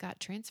family got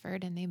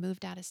transferred and they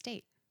moved out of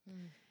state.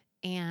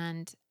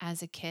 And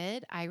as a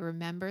kid, I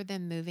remember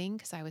them moving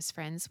because I was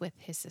friends with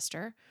his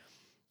sister.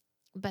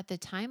 But the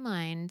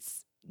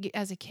timelines,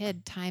 as a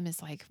kid, time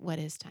is like, what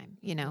is time?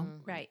 You know?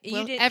 Right.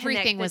 Well,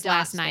 everything was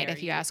last night,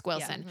 if you ask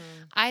Wilson.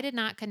 I did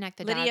not connect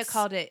the dots. Lydia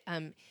called it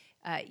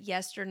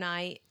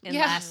yesternight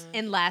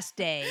and last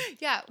day.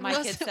 Yeah, my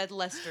kid said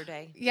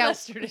yesterday. Yeah,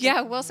 Yesterday.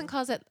 yeah. Wilson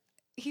calls it.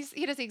 He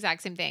does the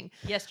exact same thing.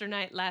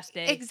 Yesternight, last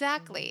day.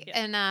 Exactly.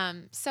 Yeah.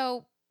 And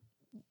so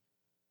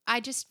I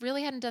just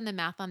really hadn't done the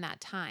math on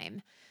that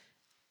time.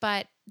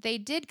 But they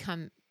did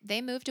come.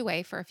 They moved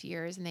away for a few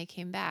years and they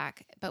came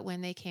back. But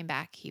when they came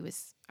back, he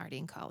was already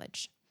in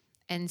college.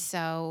 And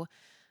so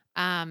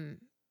the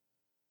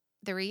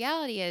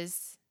reality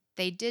is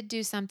they did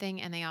do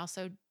something and they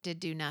also did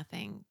do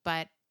nothing.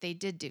 But they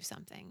did do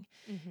something.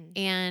 Mm-hmm.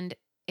 And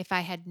if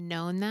I had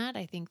known that,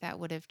 I think that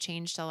would have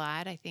changed a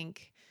lot. I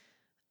think,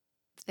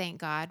 thank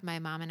God, my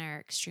mom and I are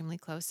extremely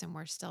close and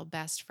we're still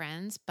best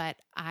friends. But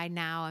I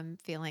now am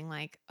feeling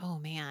like, oh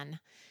man,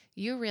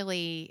 you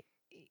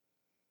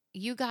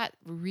got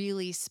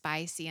really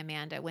spicy,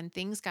 Amanda. When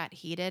things got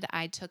heated,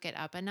 I took it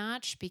up a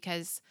notch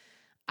because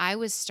I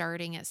was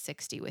starting at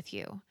 60 with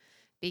you.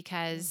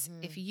 Because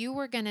if you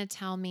were going to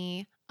tell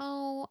me,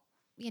 oh,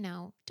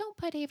 don't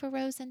put Ava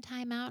Rose in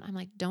timeout. I'm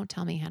like, don't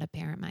tell me how to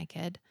parent my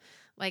kid.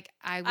 Like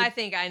I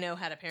think I know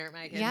how to parent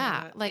my kid.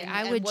 Yeah. Like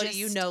I would what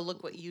do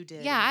look what you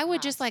did. Yeah. I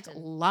would just like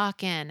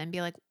lock in and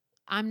be like,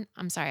 I'm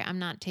sorry. I'm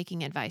not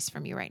taking advice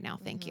from you right now.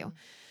 Thank you.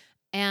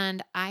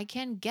 And I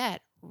can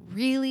get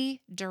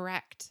really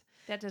direct.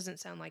 That doesn't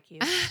sound like you.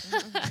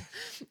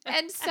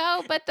 And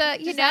so, but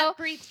does that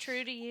breathe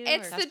true to you?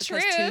 It's the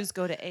truth. 2s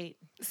go to 8.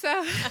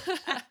 So,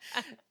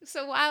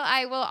 so while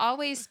I will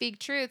always speak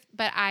truth,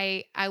 but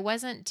I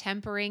wasn't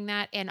tempering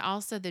that. And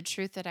also the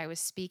truth that I was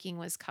speaking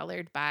was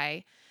colored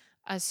by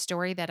a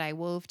story that I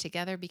wove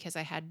together because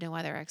I had no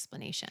other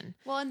explanation.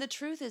 Well, and the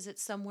truth is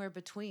it's somewhere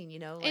between,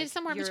 like it's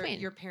somewhere between.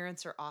 Your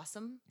parents are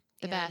awesome.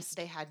 The best.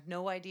 They had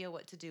no idea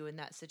what to do in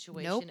that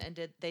situation. Nope.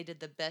 And they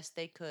did the best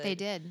they could. They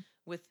did.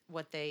 With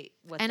what they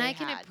and I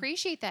can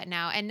appreciate that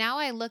now. And now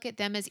I look at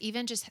them as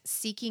even just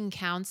seeking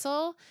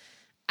counsel,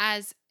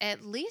 as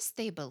at least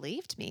they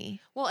believed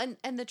me. Well,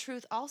 and the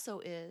truth also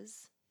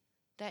is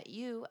that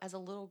you, as a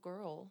little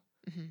girl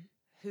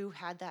who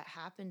had that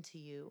happen to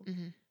you,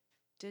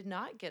 did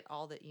not get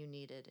all that you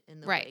needed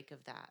in the wake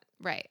of that.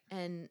 Right.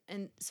 And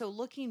so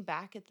looking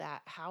back at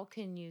that, how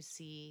can you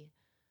see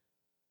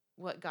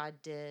what God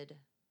did,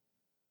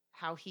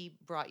 how he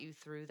brought you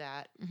through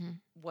that,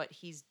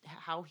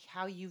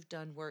 how you've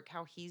done work,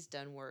 how he's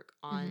done work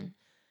on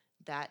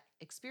that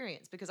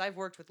experience? Because I've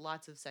worked with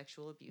lots of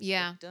sexual abuse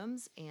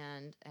victims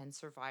and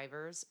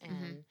survivors,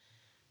 and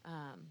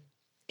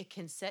it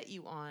can set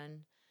you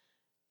on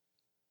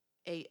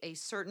a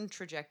certain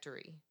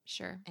trajectory.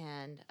 Sure.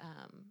 And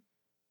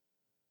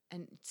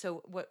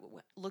so what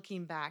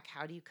looking back,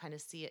 how do you kind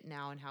of see it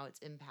now and how it's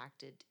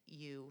impacted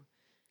you?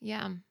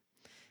 Yeah.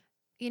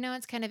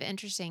 It's kind of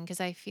interesting because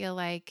I feel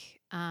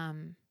like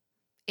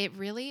it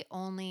really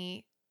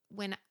only,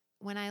 when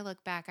I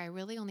look back, I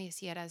really only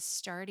see it as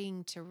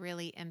starting to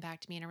really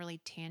impact me in a really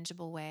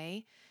tangible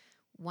way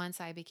once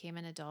I became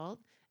an adult,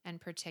 and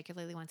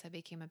particularly once I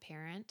became a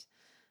parent.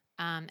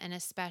 And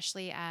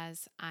especially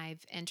as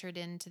I've entered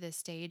into this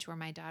stage where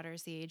my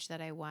daughter's the age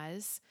that I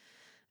was,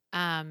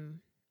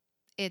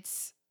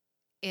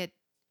 it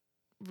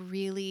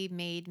really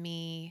made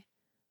me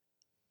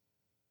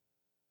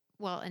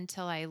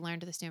until I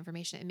learned this new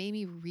information, it made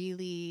me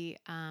really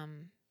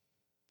kind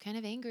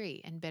of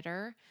angry and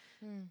bitter.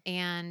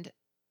 And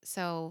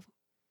so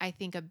I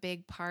think a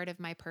big part of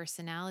my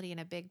personality and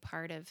a big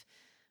part of,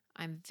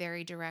 I'm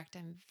very direct,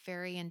 I'm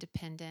very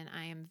independent,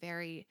 I am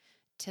very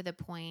to the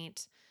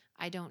point.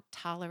 I don't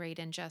tolerate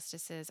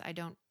injustices. I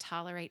don't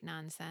tolerate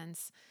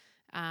nonsense.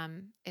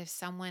 If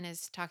someone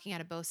is talking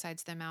out of both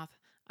sides of their mouth,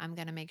 I'm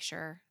going to make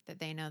sure that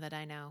they know that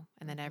I know,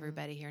 and that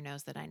everybody here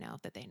knows that I know,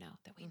 that they know,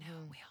 that we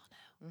know, we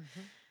all know.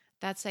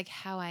 That's like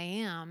how I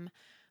am.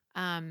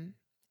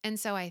 And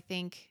so I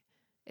think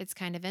it's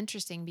kind of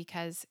interesting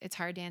because it's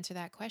hard to answer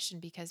that question,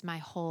 because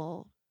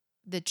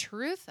the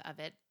truth of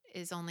it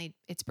is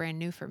it's brand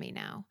new for me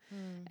now.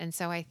 And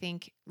so I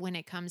think when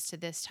it comes to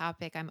this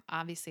topic, I'm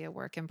obviously a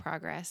work in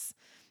progress.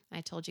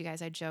 I told you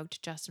guys, I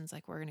joked, Justin's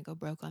like, we're going to go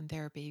broke on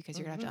therapy because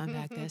you're going to have to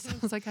unpack this. I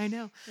was like, I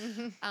know.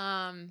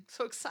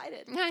 So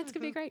excited. Yeah, it's going to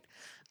be great.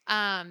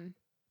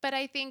 But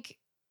I think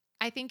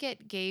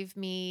it gave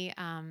me,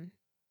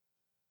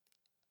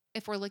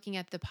 if we're looking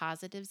at the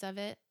positives of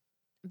it,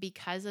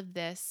 because of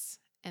this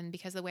and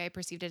because of the way I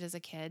perceived it as a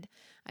kid,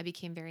 I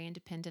became very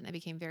independent. I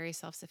became very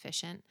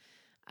self-sufficient.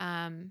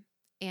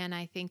 And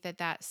I think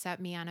that set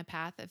me on a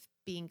path of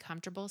being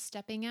comfortable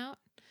stepping out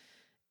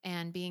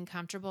and being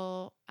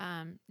comfortable,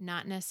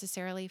 not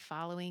necessarily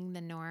following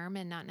the norm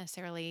and not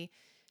necessarily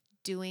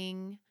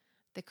doing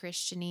the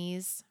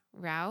Christianese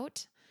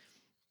route.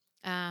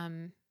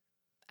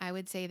 I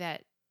would say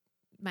that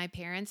my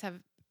parents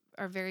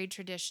are very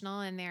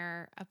traditional in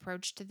their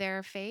approach to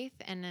their faith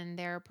and in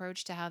their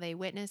approach to how they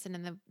witness and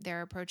in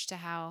their approach to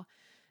how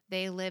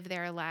they live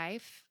their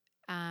life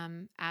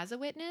as a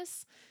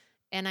witness.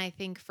 And I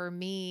think for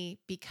me,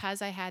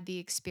 because I had the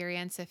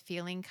experience of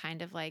feeling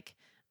kind of like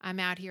I'm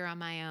out here on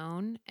my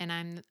own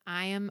and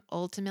I am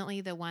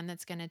ultimately the one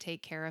that's going to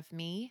take care of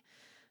me,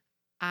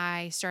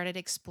 I started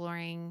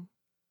exploring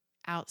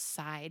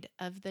outside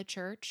of the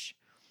church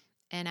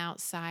and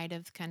outside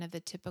of kind of the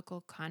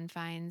typical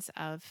confines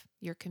of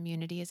your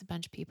community as a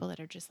bunch of people that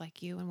are just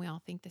like you and we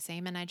all think the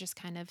same. And I just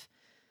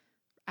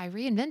I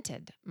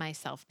reinvented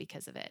myself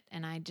because of it.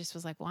 And I just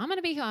was like, well, I'm going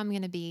to be who I'm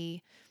going to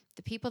be.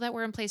 The people that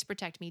were in place to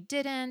protect me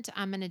didn't.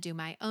 I'm going to do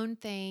my own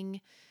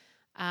thing.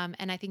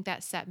 And I think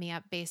that set me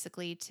up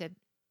basically to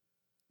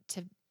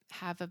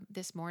have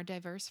this more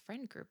diverse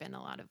friend group in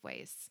a lot of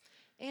ways.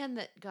 And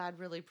that God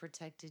really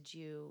protected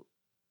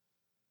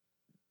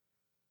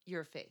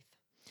your faith.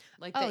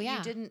 Like that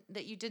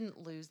you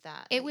didn't lose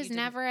that. It was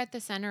never at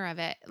the center of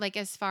it. Like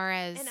as far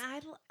as And I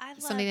love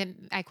something that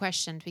I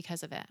questioned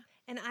because of it.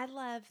 And I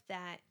love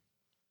that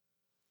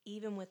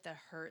even with the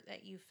hurt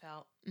that you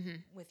felt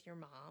with your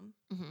mom,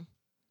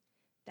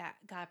 that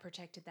God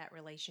protected that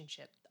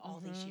relationship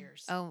all these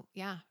years. Oh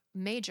yeah,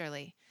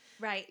 majorly.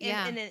 Right.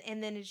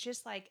 And then it's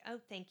just like, oh,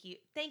 thank you,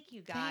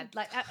 God.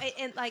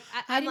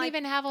 I didn't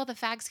even have all the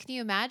facts. Can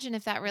you imagine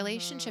if that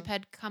relationship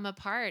had come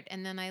apart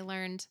and then I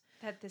learned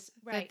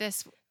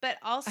but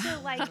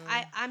also like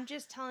I'm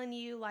just telling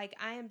you, like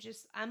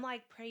I'm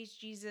like, praise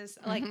Jesus.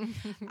 Like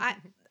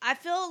I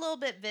feel a little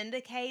bit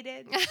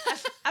vindicated.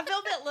 I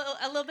feel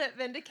a little bit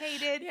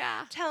vindicated.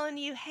 Yeah. Telling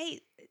you,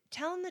 hey,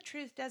 telling the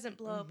truth doesn't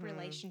blow up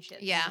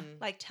relationships. Yeah.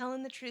 Like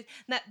telling the truth.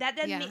 That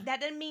doesn't mean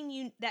that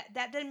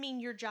doesn't mean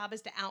your job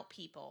is to out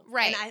people.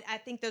 Right. And I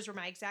think those were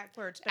my exact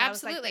words. But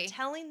Absolutely. I was like, but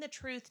telling the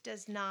truth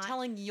does not.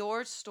 Telling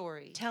your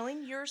story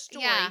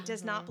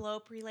does not blow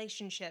up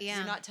relationships. Yeah.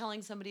 You're not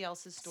telling somebody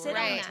else's story. Sit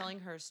on You're that. telling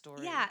her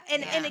story. Yeah.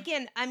 And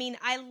again, I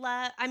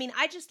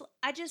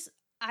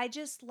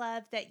just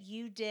love that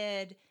you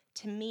did,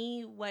 to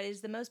me, what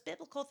is the most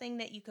biblical thing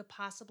that you could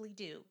possibly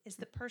do is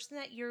the person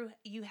that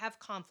you have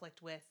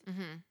conflict with,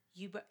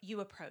 you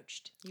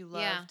approached. You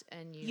loved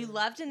and you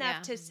loved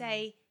enough to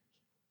say,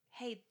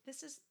 hey,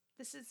 this is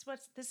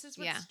what's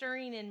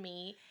stirring in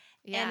me.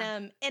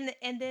 Yeah. And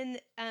then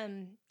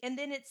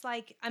it's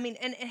like, I mean,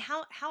 and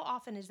how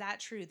often is that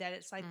true that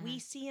it's like we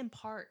see in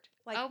part.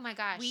 Like, oh my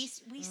gosh, we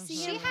see.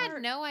 She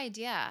had no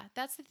idea.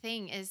 That's the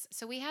thing is,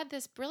 so we had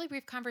this really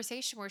brief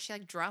conversation where she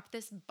like dropped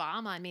this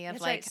bomb on me of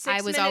it's like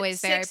I was always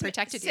there, I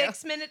protected you.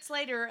 6 minutes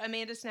later,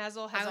 Amanda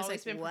Snazzle has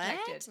always been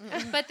protected.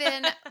 But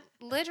then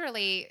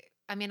literally,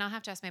 I mean, I'll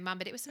have to ask my mom,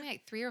 but it was something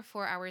like 3 or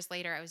 4 hours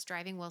later, I was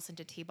driving Wilson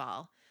to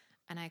T-ball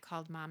and I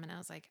called Mom and I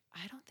was like,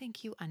 I don't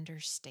think you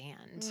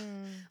understand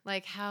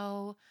like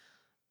how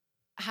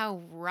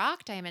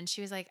rocked I am. And she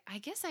was like, I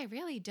guess I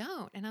really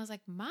don't. And I was like,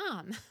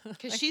 Mom.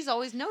 Because she's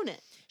always known it.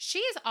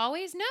 She's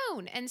always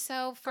known. And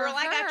so for Girl, her,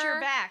 I got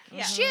your back.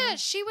 Yeah.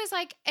 She was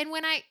like, and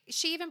when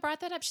she even brought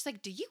that up, she's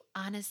like, do you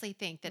honestly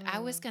think that I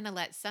was going to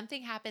let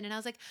something happen? And I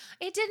was like,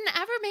 it didn't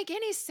ever make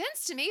any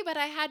sense to me, but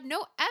I had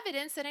no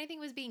evidence that anything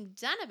was being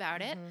done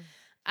about it.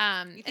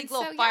 You think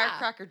little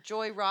firecracker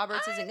Joy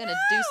Roberts isn't going to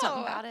do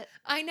something about it?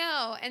 I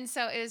know. And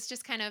so it was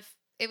just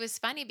it was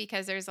funny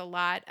because there's a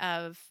lot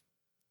of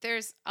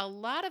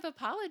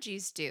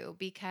apologies due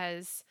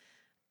because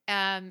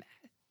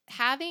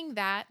having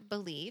that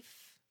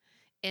belief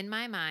in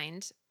my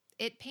mind,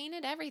 it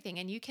painted everything.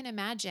 And you can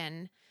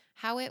imagine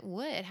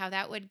how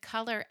that would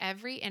color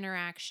every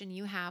interaction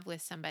you have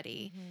with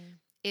somebody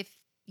if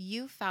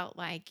you felt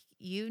like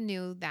you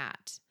knew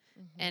that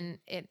and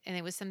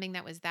it was something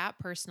that was that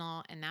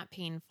personal and that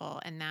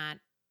painful and that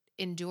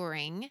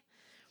enduring.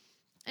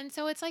 And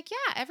so it's like,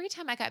 yeah, every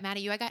time I got mad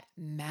at you, I got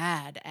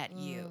mad at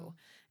you.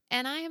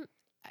 And I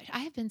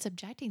have been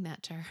subjecting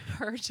that to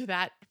her to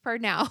that for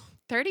now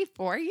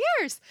 34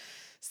 years.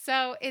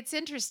 So it's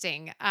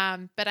interesting.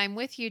 But I'm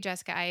with you,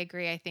 Jessica. I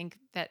agree. I think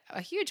that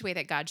a huge way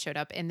that God showed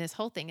up in this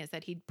whole thing is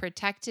that he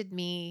protected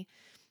me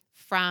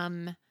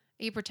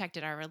he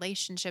protected our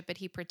relationship, but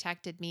he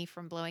protected me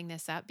from blowing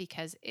this up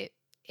because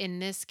in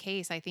this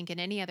case, I think in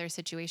any other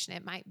situation,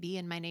 it might be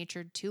in my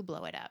nature to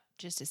blow it up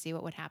just to see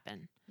what would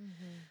happen.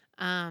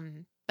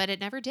 But it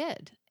never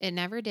did. It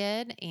never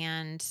did.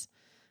 And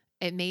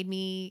it made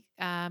me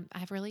I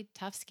have really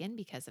tough skin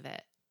because of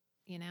it,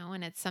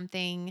 and it's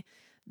something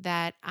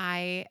that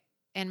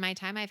in my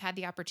time, I've had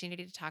the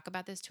opportunity to talk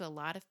about this to a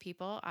lot of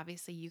people.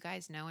 Obviously, you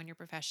guys know in your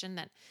profession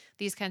that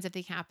these kinds of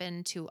things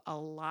happen to a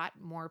lot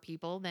more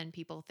people than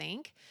people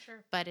think.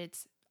 Sure. But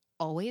it's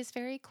always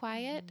very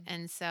quiet.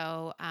 And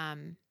so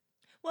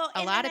well,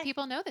 a lot of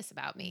people know this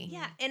about me.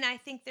 Yeah. And I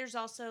think there's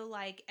also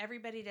like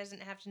everybody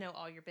doesn't have to know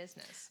all your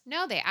business.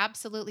 No, they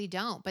absolutely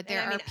don't. But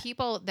there are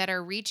people that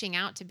are reaching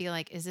out to be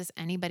like, is this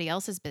anybody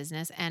else's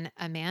business? And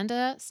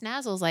Amanda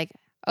Snazzle's like,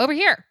 over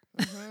here.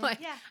 Like,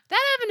 that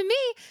happened to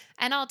me.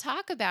 And I'll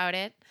talk about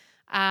it.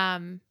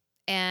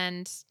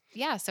 And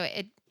yeah, so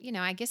it,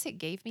 I guess it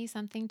gave me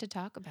something to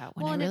talk about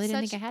when I really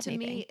didn't think I had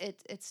anything. To me,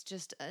 it's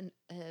just a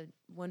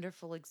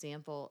wonderful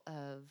example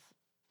of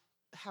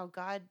how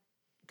God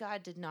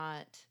did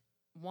not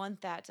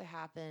want that to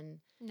happen.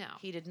 No.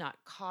 He did not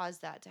cause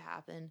that to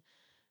happen.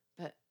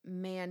 But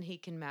man, he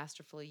can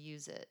masterfully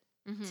use it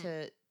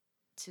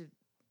to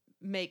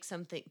make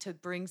something, to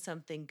bring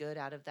something good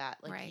out of that.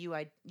 Like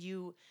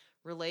you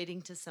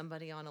relating to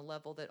somebody on a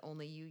level that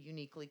only you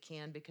uniquely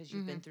can because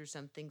you've been through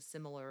something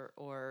similar,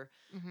 or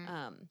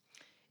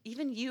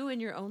even you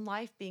in your own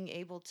life being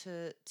able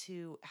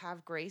to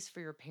have grace for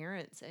your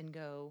parents and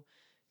go,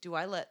 do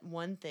I let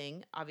one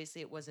thing,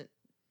 obviously it wasn't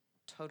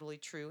totally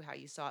true how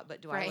you saw it,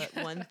 but do I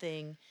let one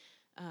thing,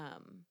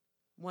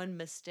 one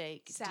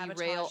mistake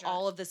derail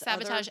all of this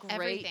other great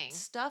everything.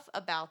 stuff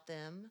about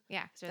them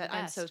that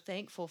I'm so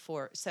thankful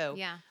for. So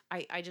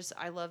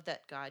I love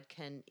that God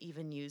can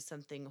even use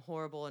something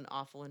horrible and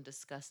awful and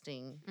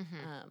disgusting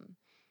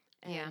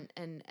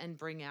and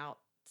bring out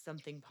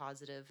something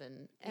positive.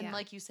 And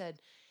like you said,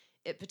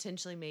 it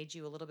potentially made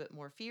you a little bit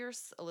more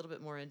fierce, a little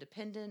bit more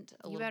independent,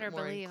 a little bit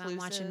more inclusive. I'm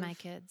watching my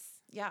kids.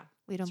 Yeah.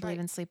 We don't believe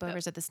in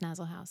sleepovers at the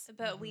Snazzle house.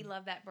 But we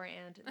love that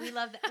brand. We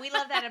love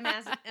that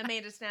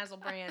Amanda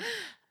Snazzle brand.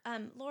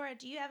 Laura,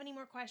 do you have any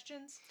more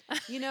questions?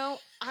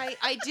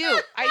 I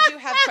do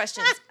have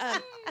questions.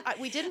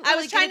 We didn't really I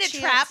was trying to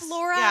trap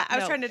Laura. Yeah, I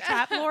was trying to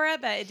trap Laura,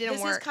 but it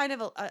didn't work. This is kind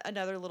of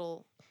another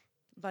little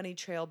bunny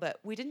trail, but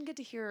we didn't get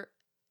to hear.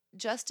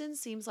 Justin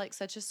seems like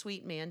such a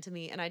sweet man to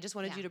me, and I just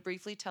wanted you to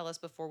briefly tell us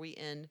before we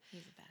end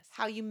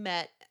how you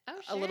met,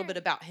 a little bit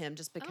about him,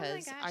 just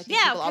because I think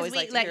people always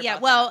like to hear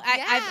about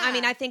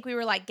that. I think we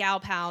were like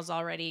gal pals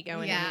already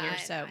going in here.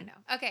 So I know.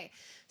 Okay,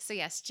 so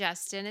yes,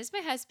 Justin is my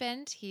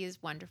husband. He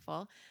is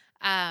wonderful.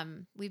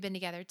 We've been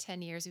together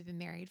 10 years. We've been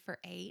married for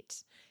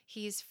 8.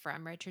 He's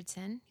from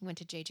Richardson. He went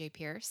to J.J.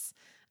 Pierce.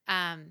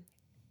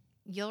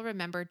 You'll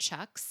remember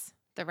Chuck's.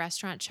 The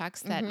restaurant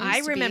Chuck's that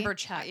I remember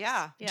Chuck's.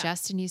 Yeah.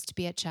 Justin used to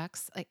be at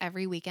Chuck's like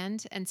every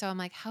weekend. And so I'm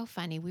like, how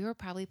funny. We were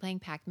probably playing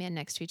Pac-Man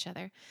next to each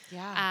other.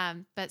 Yeah.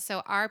 But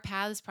so our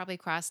paths probably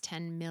crossed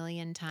 10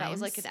 million times. That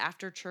was like an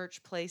after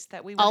church place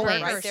that we went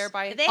right there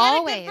by. They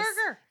had a good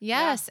burger.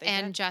 Yes.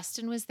 And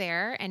Justin was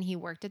there and he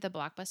worked at the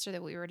Blockbuster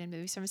that we were in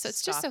movies from. So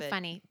it's just so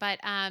funny. But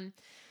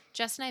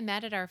Justin and I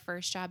met at our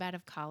first job out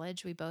of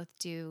college. We both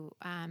do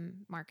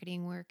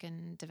marketing work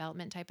and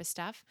development type of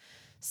stuff.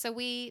 So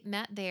we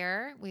met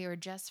there. We were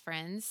just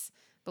friends,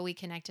 but we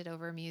connected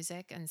over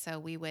music. And so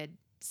we would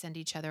send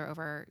each other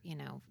over,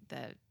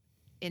 the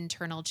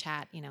internal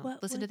chat,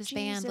 listen to this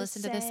band,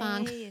 listen to this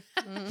song.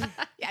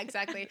 Yeah,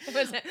 exactly.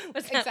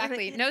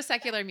 Exactly. No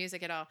secular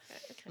music at all.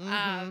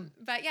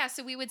 But yeah,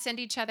 so we would send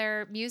each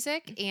other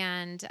music,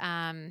 and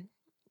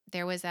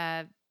there was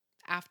a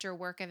after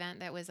work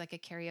event that was like a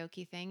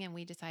karaoke thing, and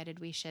we decided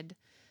we should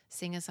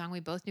sing a song. We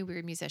both knew we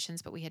were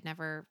musicians, but we had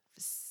never,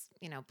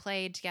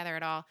 played together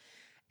at all.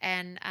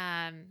 And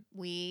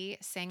we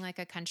sang like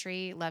a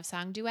country love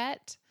song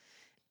duet.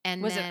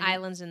 And was it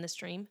Islands in the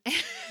Stream?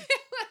 It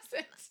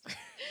wasn't.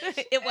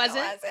 It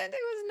wasn't? It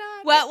was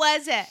not. What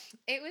was it?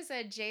 It was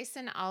a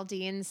Jason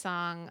Aldean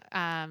song.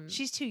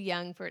 She's too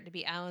young for it to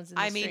be Islands in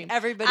the Stream. I mean,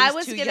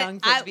 everybody's too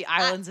young for it to be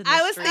Islands in the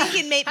Stream. I was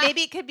thinking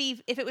maybe it could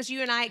be, if it was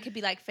you and I, it could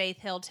be like Faith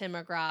Hill, Tim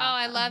McGraw. Oh,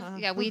 I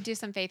love, we do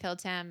some Faith Hill,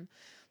 Tim.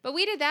 But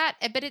we did that,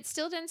 but it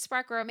still didn't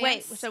spark romance.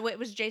 Wait, so it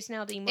was Jason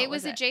Aldean? It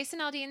was a Jason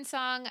Aldean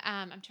song.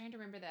 I'm trying to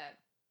remember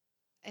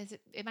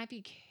it might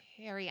be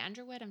Carrie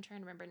Underwood. I'm trying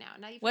to remember now.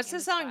 What's the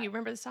song? You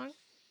remember the song?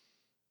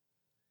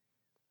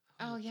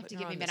 Oh, you have to Putting give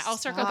me a on minute. the I'll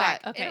circle spot.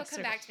 back. Okay, It'll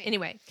come back to me.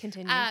 Anyway,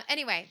 continue.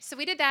 Anyway, so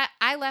we did that.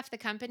 I left the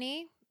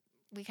company.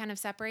 We kind of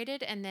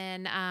separated, and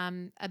then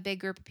a big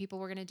group of people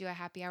were going to do a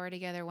happy hour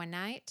together one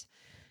night.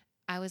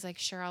 I was like,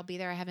 sure, I'll be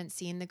there. I haven't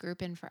seen the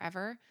group in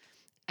forever.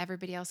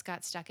 Everybody else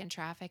got stuck in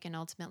traffic and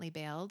ultimately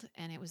bailed,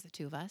 and it was the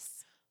two of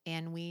us.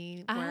 And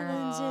we were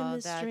Islands in the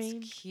that's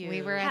stream. cute.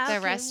 we were How at can the we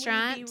be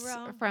restaurant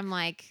wrong? from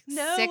like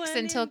No 6 one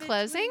until in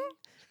closing, between.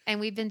 and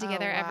we've been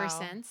together ever wow.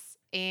 since.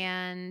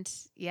 And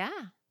yeah,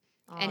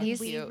 Aw, and he's-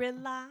 We cute.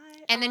 rely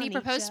and then he on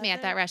proposed each to me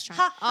at that other. restaurant.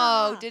 Ha,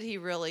 ha. Oh, did he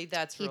really?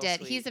 That's He real did.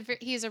 Sweet.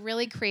 He's a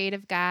really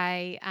creative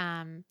guy.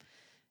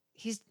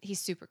 He's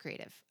super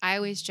creative. I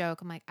always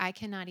joke, I'm like, I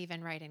cannot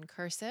even write in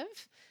cursive,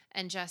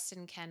 and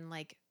Justin can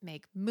like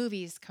make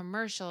movies,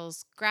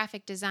 commercials,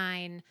 graphic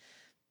design,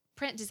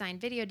 print design,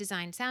 video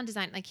design, sound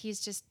design. Like he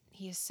is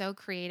so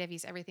creative.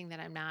 He's everything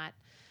that I'm not.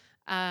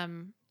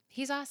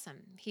 He's awesome.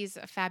 He's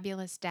a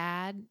fabulous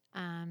dad.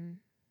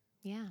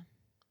 Yeah.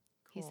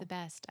 He's Cool. the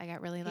best. I got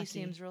really He lucky.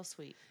 seems real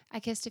sweet. I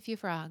kissed a few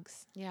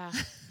frogs. Yeah,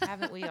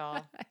 haven't we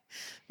all?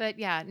 But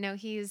yeah, no,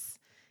 he's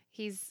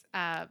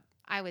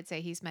I would say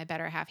he's my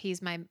better half.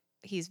 He's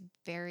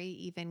very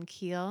even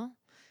keel,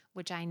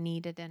 which I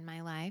needed in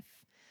my life.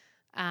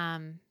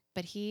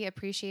 But he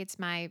appreciates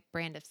my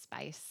brand of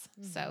spice.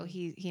 So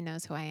he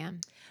knows who I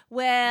am.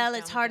 Well,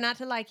 He's it's down hard with not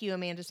to like you,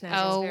 Amanda Snow.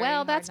 Oh, very well,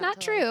 hard that's not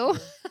not to like true.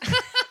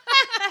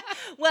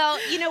 Well,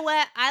 you know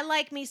what? I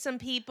like me some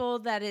people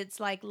that it's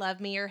like love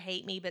me or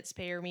hate me, but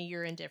spare me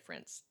your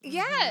indifference.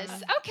 Yes.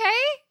 Mhm.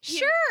 Okay.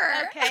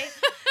 Sure. Okay.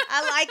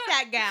 I like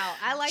that gal.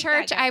 I like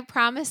Church, that gal. I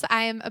promise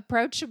I am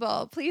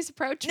approachable. Please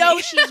approach No,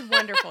 me. she's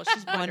wonderful.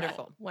 She's wonderful.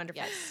 Wonderful.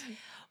 Wonderful. Yes.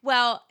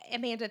 Well,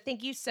 Amanda,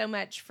 thank you so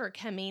much for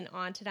coming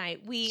on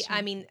tonight.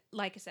 I mean,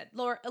 like I said,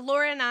 Laura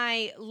and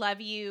I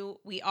love you.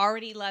 We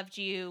already loved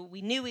you.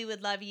 We knew we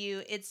would love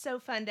you. It's so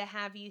fun to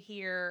have you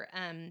here.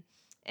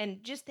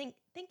 And just thank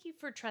you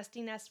for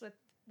trusting us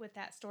with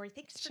that story.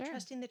 Thanks for Sure.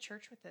 trusting the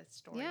church with this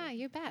story. Yeah,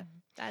 you bet.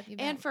 That- You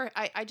And bet.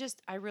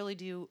 I really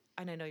do,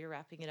 and I know you're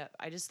wrapping it up.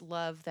 I just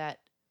love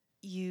that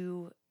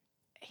you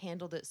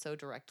handled it so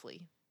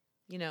directly.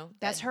 You know,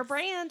 that's that- her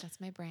brand. That's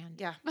my brand.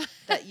 Yeah,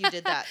 that you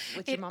did that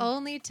with your It mom.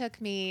 only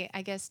took me,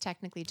 I guess,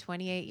 technically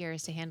 28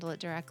 years to handle it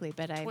directly,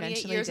 but I 28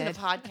 eventually years did. in a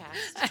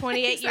podcast.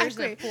 28 years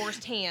Exactly. of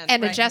forced hand.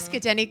 And a right? Jessica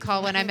Denny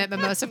call when I'm at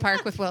Mimosa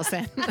Park with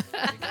Wilson.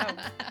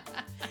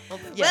 Well,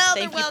 yes, Well,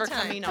 thank they're you for well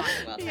timed. coming on.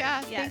 Well timed.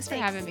 yeah, thanks for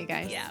having me,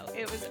 guys. Yeah,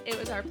 it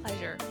was our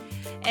pleasure.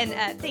 And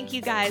thank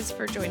you guys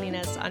for joining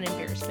us on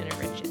Embarrassment of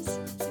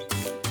Riches.